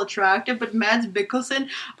Hannibal attractive, but Mads Mikkelsen,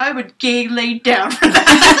 I would gay lay down for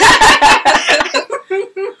that.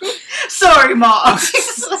 Sorry, Mom.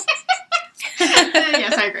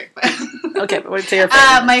 Yes, I agree. Okay, but what's your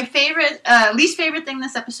favorite? My least favorite thing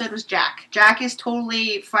this episode was Jack. Jack is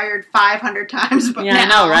totally fired 500 times. But yeah, I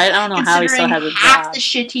know, right? I don't know how he still has a job. Half the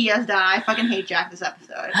shit he has done. I fucking hate Jack this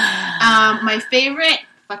episode. My favorite,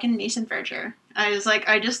 fucking Mason Verger.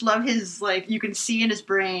 I just love his, you can see in his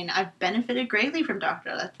brain, I've benefited greatly from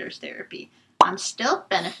Dr. Lecter's therapy. I'm still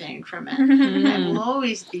benefiting from it. I will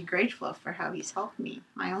always be grateful for how he's helped me.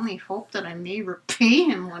 I only hope that I may repay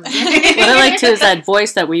him one day. What I like too is that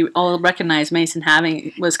voice that we all recognize Mason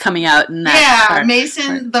having was coming out in that part.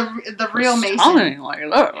 Mason, the real Mason.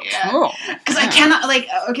 Because I cannot,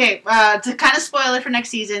 to kind of spoil it for next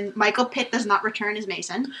season, Michael Pitt does not return as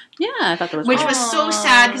Mason. Yeah, I thought that was Which was so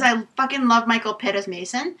sad because I fucking love Michael Pitt as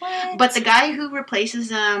Mason. What? But the guy who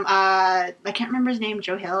replaces him, I can't remember his name,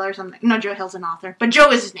 Joe Hill or something. No, Joe Hill's an author, but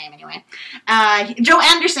Joe is his name anyway. Joe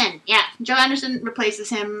Anderson. Yeah, Joe Anderson replaces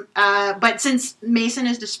him. But since Mason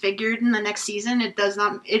is disfigured in the next season, it does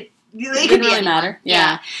not. It could really matter.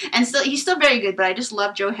 Yeah. And still, he's still very good. But I just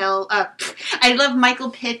love Joe Hill. I love Michael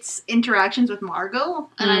Pitt's interactions with Margot,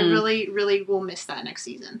 and I really, really will miss that next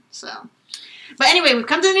season. So, but anyway, we've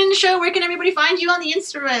come to the end of the show. Where can everybody find you on the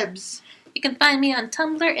Instawebs? You can find me on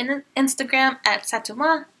Tumblr and Instagram at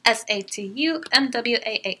Satumwah,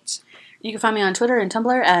 SATUMWAH. You can find me on Twitter and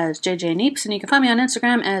Tumblr as JJ Neeps, and you can find me on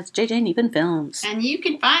Instagram as JJ Neepin Films. And you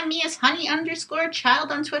can find me as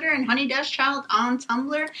honey_child on Twitter and honey-child on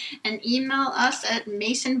Tumblr, and email us at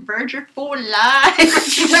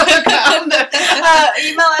masonverger4live@gmail.com.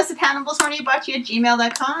 Email us at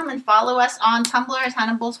hannibalshornyhibachi@gmail.com, and follow us on Tumblr as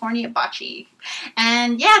hannibalshornyhibachi.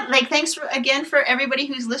 And yeah, thanks again for everybody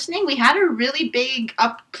who's listening. We had a really big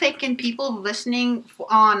uptick in people listening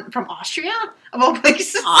from Austria, of all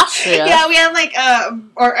places. Austria? Yeah, we had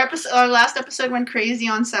our last episode went crazy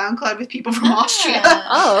on SoundCloud with people from Austria.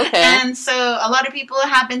 Oh, okay. And so a lot of people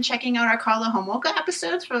have been checking out our Carla Homolka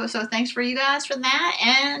episodes, so thanks for you guys for that.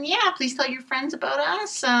 And yeah, please tell your friends about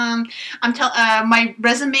us. My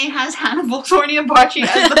resume has Hannibal's Horny Hibachi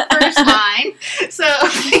as the first line, so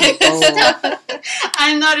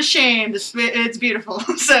I'm not ashamed. It's beautiful.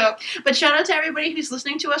 So, but shout out to everybody who's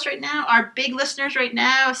listening to us right now. Our big listeners right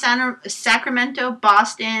now: Sacramento,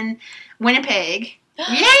 Boston, Winnipeg,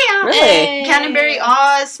 Yeah. Really? Canterbury,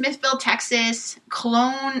 Oz, Smithville, Texas,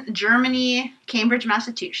 Cologne, Germany, Cambridge,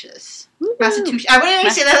 Massachusetts. Massachusetts. I wouldn't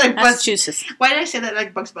even say that like Massachusetts. Why did I say that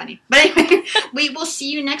like Bugs Bunny? But anyway, we will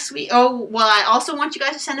see you next week. Oh, well, I also want you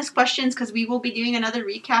guys to send us questions because we will be doing another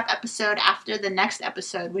recap episode after the next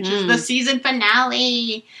episode, which is the season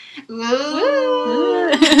finale.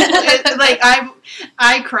 Ooh. Like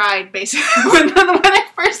I cried basically when I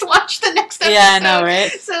first watched the next episode. Yeah, I know,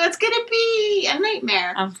 right? So it's gonna be a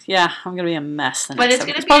nightmare. I'm gonna be a mess. But it's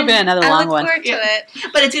gonna probably be another long one. I look forward to it.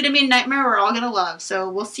 But it's gonna be a nightmare we're all gonna love. So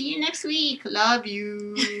we'll see you next week. Love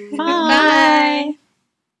you. Bye.